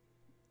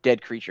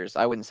dead creatures.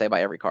 I wouldn't say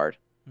by every card.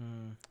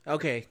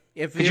 Okay.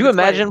 Could you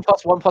imagine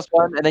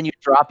 +1/+1 and then you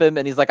drop him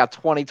and he's like a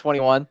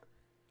 20/21?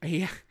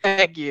 Yeah.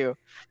 Thank you.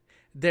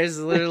 There's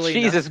literally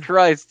Jesus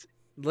Christ.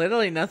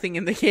 Literally nothing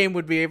in the game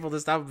would be able to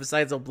stop it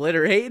besides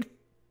Obliterate.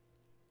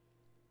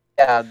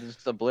 Yeah,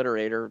 just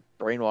Obliterate or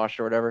Brainwash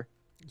or whatever.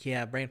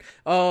 Yeah,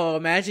 Oh,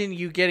 imagine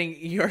you getting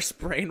yours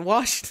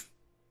brainwashed.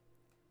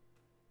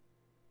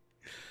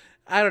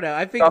 I don't know.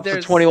 I think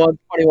there's 21/21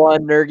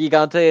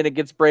 Nergigante and it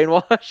gets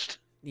brainwashed.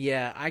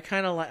 Yeah, I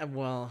kind of like.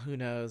 Well, who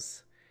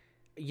knows?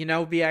 You know,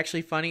 it'd be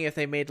actually funny if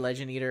they made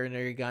Legend Eater and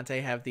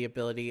Nergigante have the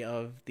ability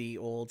of the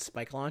old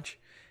Spike Launch.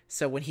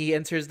 So when he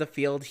enters the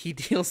field, he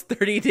deals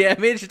 30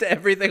 damage to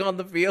everything on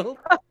the field.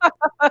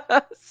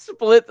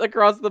 Split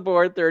across the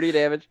board, 30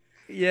 damage.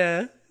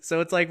 Yeah.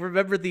 So it's like,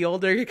 remember the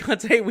old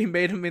Nergigante? We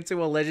made him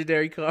into a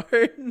legendary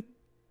card.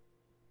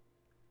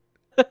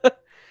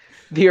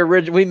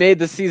 We made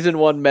the season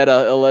 1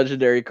 meta a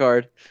legendary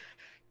card.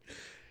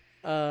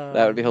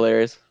 That would be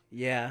hilarious.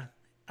 Yeah.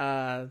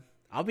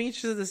 I'll be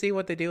interested to see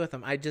what they do with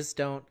him. I just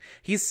don't.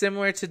 He's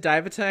similar to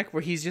Dive Attack,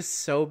 where he's just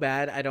so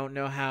bad. I don't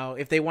know how.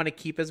 If they want to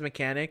keep his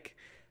mechanic,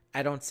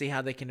 I don't see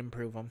how they can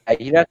improve him.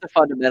 You'd have to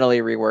fundamentally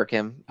rework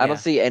him. I don't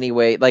see any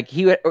way. Like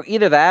or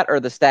either that or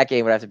the stat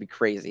game would have to be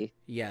crazy.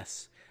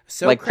 Yes.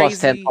 So like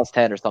crazy,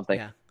 +10 or something.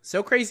 Yeah.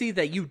 So crazy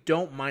that you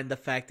don't mind the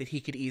fact that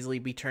he could easily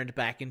be turned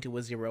back into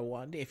a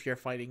 0/1 if you're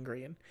fighting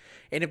green.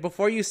 And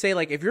before you say,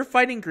 like, if you're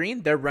fighting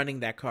green, they're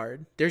running that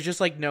card. There's just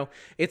like, no.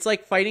 It's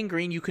like fighting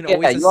green, you can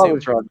always assume.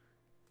 Always run.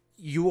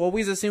 You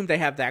always assume they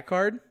have that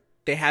card.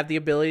 They have the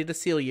ability to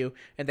seal you,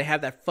 and they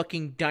have that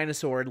fucking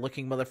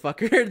dinosaur-looking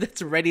motherfucker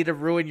that's ready to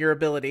ruin your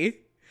ability.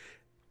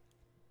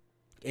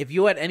 If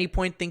you at any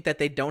point think that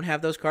they don't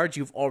have those cards,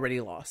 you've already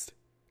lost.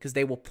 Because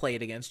they will play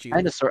it against you.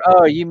 Dinosaur.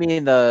 Oh, you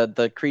mean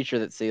the creature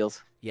that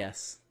seals.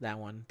 Yes, that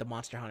one. The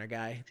Monster Hunter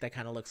guy. That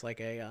kind of looks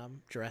like a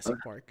Jurassic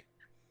Park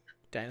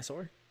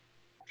dinosaur.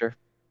 Sure.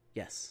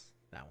 Yes,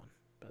 that one.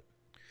 But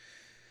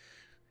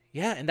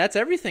yeah, and that's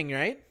everything,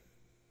 right?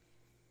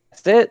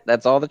 That's it.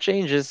 That's all the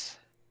changes.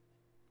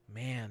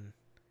 Man.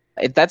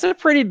 That's a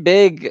pretty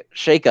big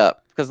shakeup.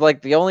 Because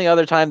like the only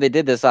other time they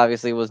did this,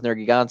 obviously, was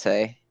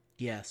Nergigante.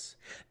 Yes.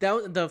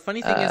 The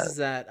funny thing is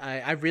that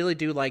I really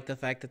do like the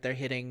fact that they're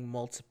hitting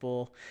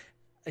multiple.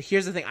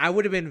 Here's the thing. I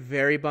would have been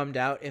very bummed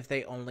out if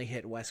they only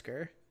hit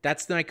Wesker.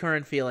 That's my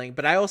current feeling.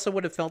 But I also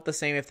would have felt the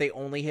same if they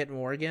only hit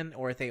Morgan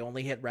or if they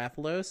only hit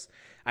Rathalos.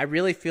 I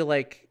really feel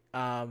like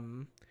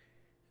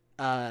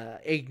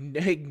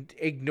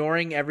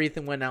ignoring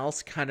everyone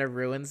else kind of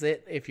ruins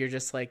it if you're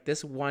just like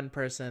this one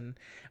person.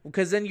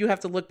 Because then you have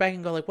to look back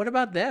and go like, what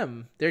about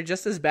them? They're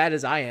just as bad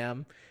as I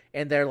am.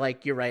 And they're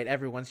like, you're right,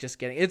 everyone's just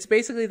getting... It's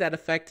basically that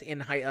effect in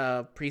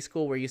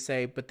preschool where you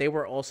say, but they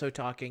were also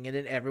talking, and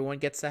then everyone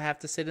gets to have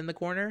to sit in the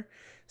corner.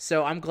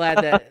 So I'm glad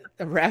that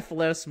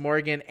Rathalos,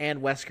 Morgan,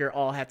 and Wesker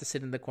all have to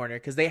sit in the corner,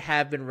 because they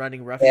have been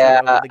running roughly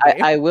over the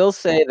game. I will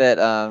say that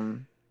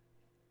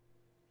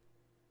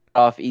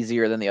off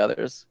easier than the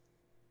others.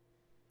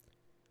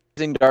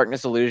 Using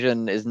Darkness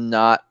Illusion is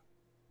not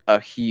a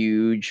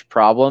huge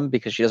problem,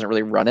 because she doesn't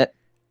really run it.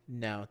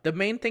 No. The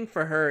main thing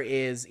for her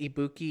is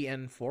Ibuki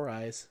and Four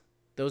Eyes.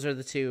 Those are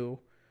the two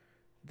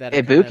that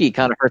Ibuki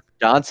kind of hurts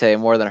Dante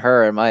more than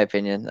her, in my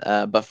opinion.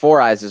 But Four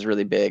Eyes is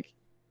really big.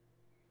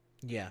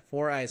 Yeah,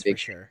 Four Eyes for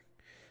sure.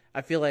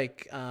 I feel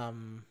like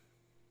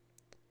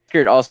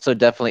Spirit also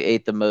definitely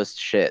ate the most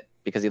shit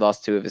because he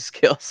lost 2 of his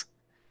skills.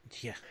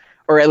 Yeah.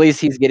 Or at least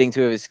he's getting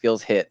 2 of his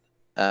skills hit.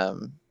 But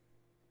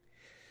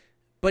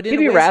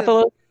maybe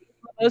Rathalos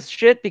most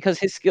shit because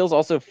his skills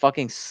also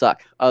fucking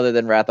suck other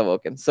than Wrath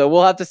Awoken. So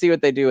we'll have to see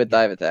what they do with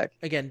Dive Attack.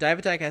 Again, Dive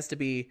Attack has to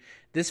be...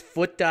 This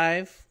foot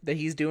dive that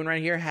he's doing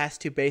right here has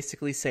to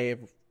basically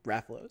save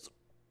Rathalos.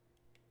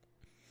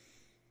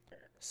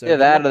 So yeah,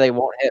 that or they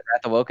won't hit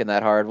Wrath Awoken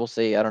that hard. We'll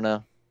see. I don't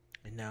know.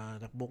 No,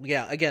 well,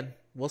 yeah, again,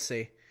 we'll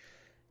see.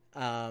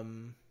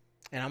 And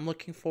I'm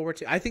looking forward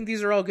to... I think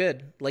these are all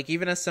good. Like,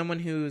 even as someone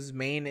whose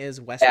main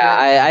is Wesker...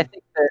 Yeah, I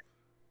think that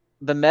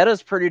the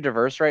meta's pretty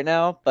diverse right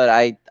now, but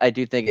I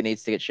do think it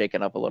needs to get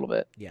shaken up a little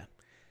bit. Yeah.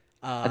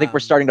 I think we're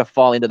starting to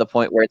fall into the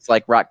point where it's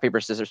like rock, paper,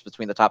 scissors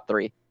between the top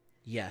 3.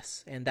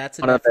 Yes, and that's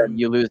one of them,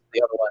 you lose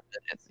the other one.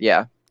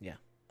 Yeah.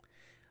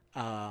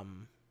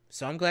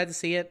 So I'm glad to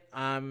see it.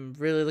 I'm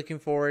really looking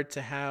forward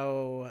to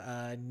how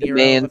Nero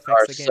mains affects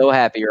are the game. so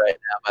happy right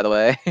now, by the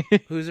way.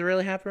 Who's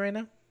really happy right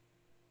now?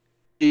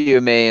 Ryu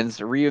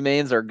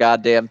mains are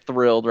goddamn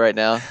thrilled right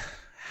now.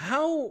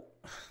 How?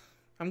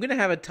 I'm gonna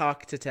have a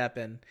talk to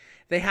Teppen.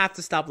 They have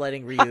to stop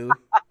letting Ryu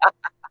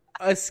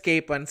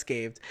escape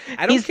unscathed.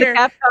 I don't care.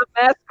 He's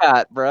the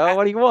mascot, bro.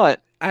 What do you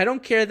want? I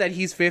don't care that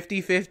he's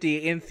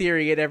 50-50 in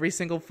theory at every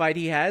single fight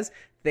he has.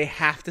 They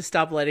have to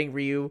stop letting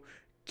Ryu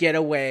get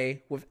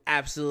away with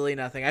absolutely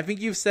nothing. I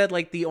think you've said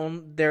like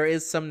there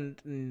is some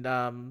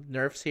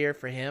nerfs here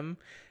for him.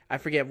 I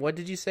forget, what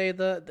did you say?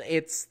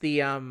 It's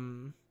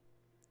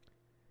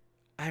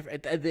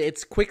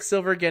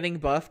Quicksilver getting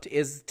buffed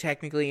is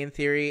technically in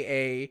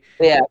theory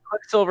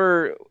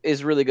Quicksilver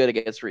is really good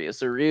against Ryu,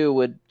 so Ryu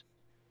would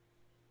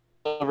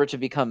over to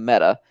become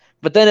meta.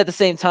 But then at the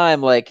same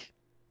time, like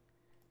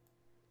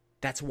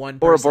that's one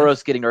person.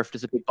 Ouroboros getting nerfed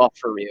is a big buff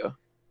for Ryu.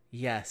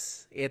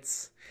 Yes,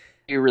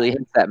 He really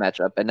hits that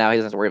matchup, and now he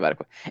doesn't have to worry about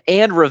it.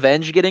 And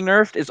Revenge getting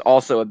nerfed is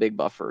also a big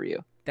buff for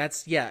Ryu.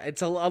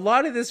 It's a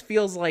lot of this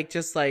feels like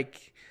just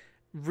like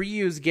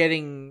Ryu's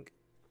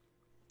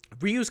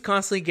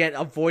constantly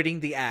avoiding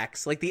the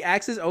axe. Like the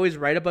axe is always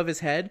right above his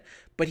head,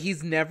 but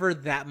he's never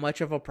that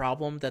much of a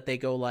problem that they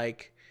go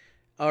like,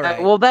 all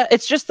right. Well,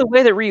 it's just the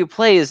way that Ryu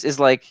plays is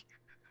like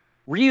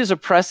Ryu's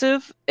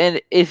oppressive,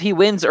 and if he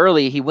wins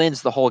early, he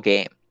wins the whole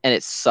game, and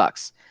it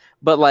sucks.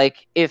 But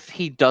like if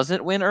he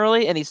doesn't win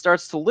early and he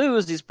starts to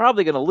lose, he's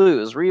probably going to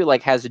lose. Ryu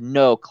like has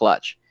no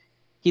clutch.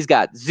 He's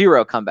got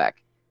zero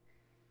comeback.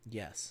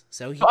 Yes.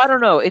 So I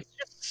don't know.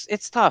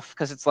 It's tough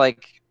because it's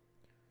like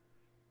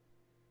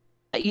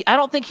I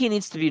don't think he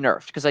needs to be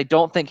nerfed because I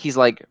don't think he's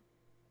like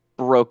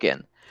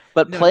broken.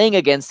 But playing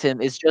against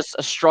him is just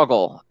a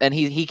struggle, and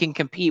he can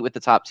compete with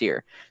the top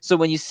tier. So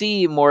when you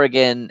see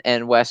Morrigan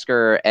and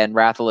Wesker and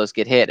Rathalos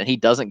get hit and he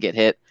doesn't get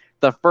hit,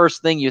 the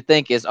first thing you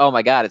think is, oh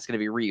my god, it's going to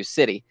be Ryu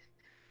City.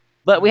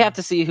 But we have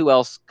to see who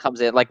else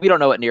comes in. Like, we don't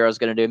know what Nero's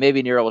going to do.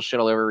 Maybe Nero will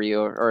shit all over Ryu,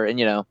 or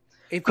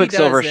if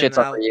Quicksilver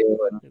shits on Ryu.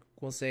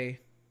 We'll see.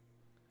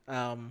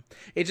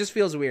 It just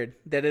feels weird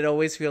that it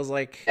always feels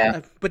like...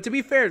 Yeah. But to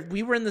be fair,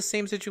 we were in the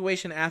same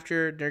situation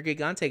after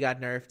Nergigante got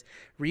nerfed.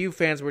 Ryu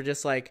fans were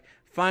just like,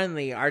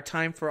 finally, our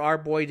time for our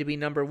boy to be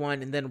number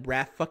one, and then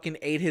Wrath fucking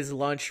ate his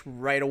lunch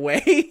right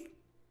away.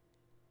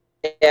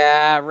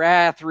 Yeah,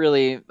 Wrath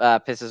really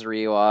pisses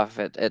Ryu off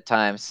at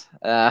times.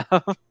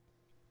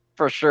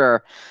 For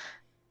sure.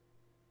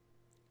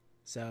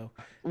 So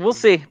we'll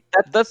see.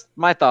 That's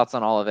my thoughts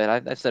on all of it.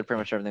 I've said pretty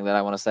much everything that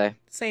I want to say.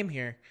 Same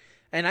here.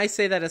 And I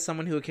say that as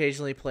someone who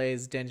occasionally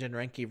plays Denjin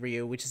Renki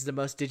Ryu, which is the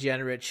most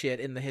degenerate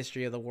shit in the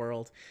history of the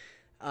world.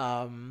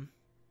 I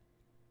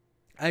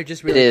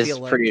just really feel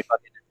like... It is pretty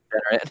fucking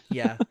degenerate.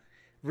 Yeah.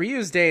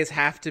 Ryu's days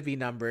have to be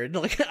numbered.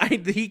 Like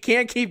he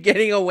can't keep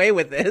getting away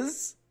with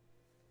this.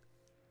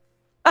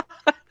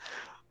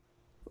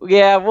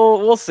 Yeah,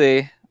 we'll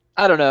see.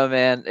 I don't know,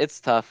 man. It's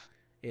tough.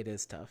 It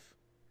is tough.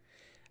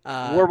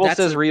 Warble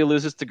says Ryu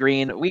loses to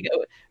Green.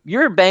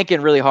 You're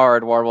banking really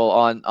hard, Warble,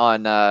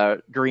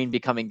 on Green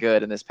becoming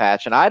good in this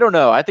patch, and I don't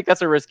know. I think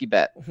that's a risky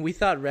bet. We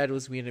thought Red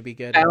was going to be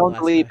good.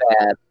 Soundly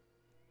bad.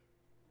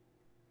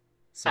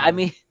 So. I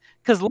mean,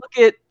 because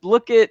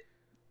look at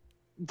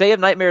Day of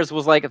Nightmares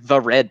was like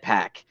the red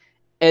pack,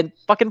 and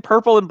fucking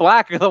Purple and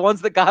Black are the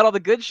ones that got all the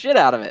good shit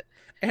out of it.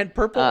 And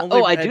Purple.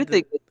 I do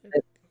think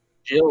that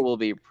Jill will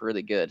be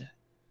really good.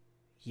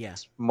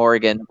 Yes,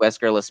 Morrigan,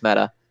 Weskerless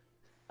meta.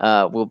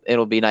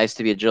 It'll be nice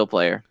to be a Jill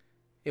player.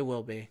 It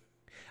will be.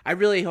 I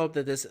really hope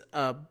that this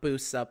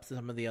boosts up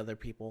some of the other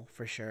people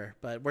for sure.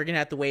 But we're gonna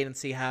have to wait and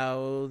see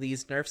how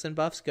these nerfs and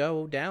buffs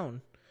go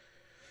down.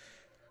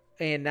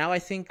 And now I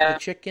think the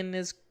chicken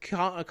is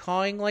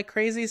cawing like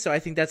crazy, so I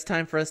think that's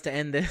time for us to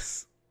end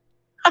this.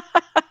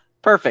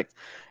 Perfect.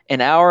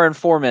 An hour and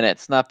 4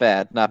 minutes. Not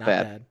bad. Not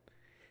bad.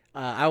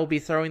 I will be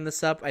throwing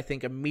this up, I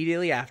think,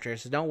 immediately after,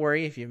 so don't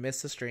worry if you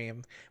missed the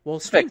stream. Well,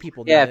 stream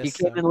people do if you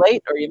came in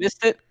late or you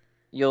missed it,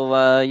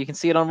 you can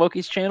see it on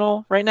Wokey's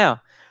channel right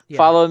now. Yeah.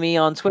 Follow me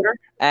on Twitter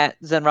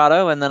at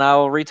Zenrot, and then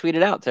I'll retweet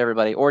it out to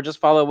everybody. Or just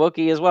follow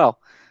Wokey as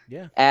well.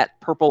 Yeah. At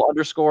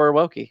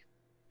 _Wokey.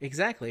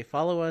 Exactly.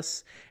 Follow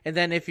us. And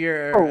then if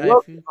you're...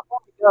 before we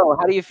go,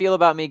 how do you feel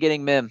about me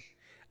getting Mim?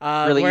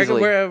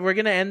 We're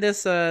gonna end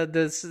this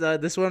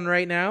one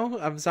right now.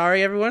 I'm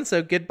sorry, everyone.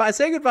 So goodbye.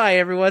 Say goodbye,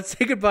 everyone.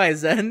 Say goodbye,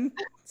 Zen.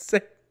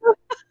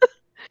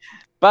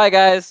 Bye,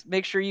 guys.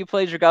 Make sure you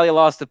play Dragalia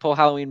Lost to pull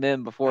Halloween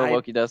Mim before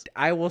Wokey does.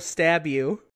 I will stab you.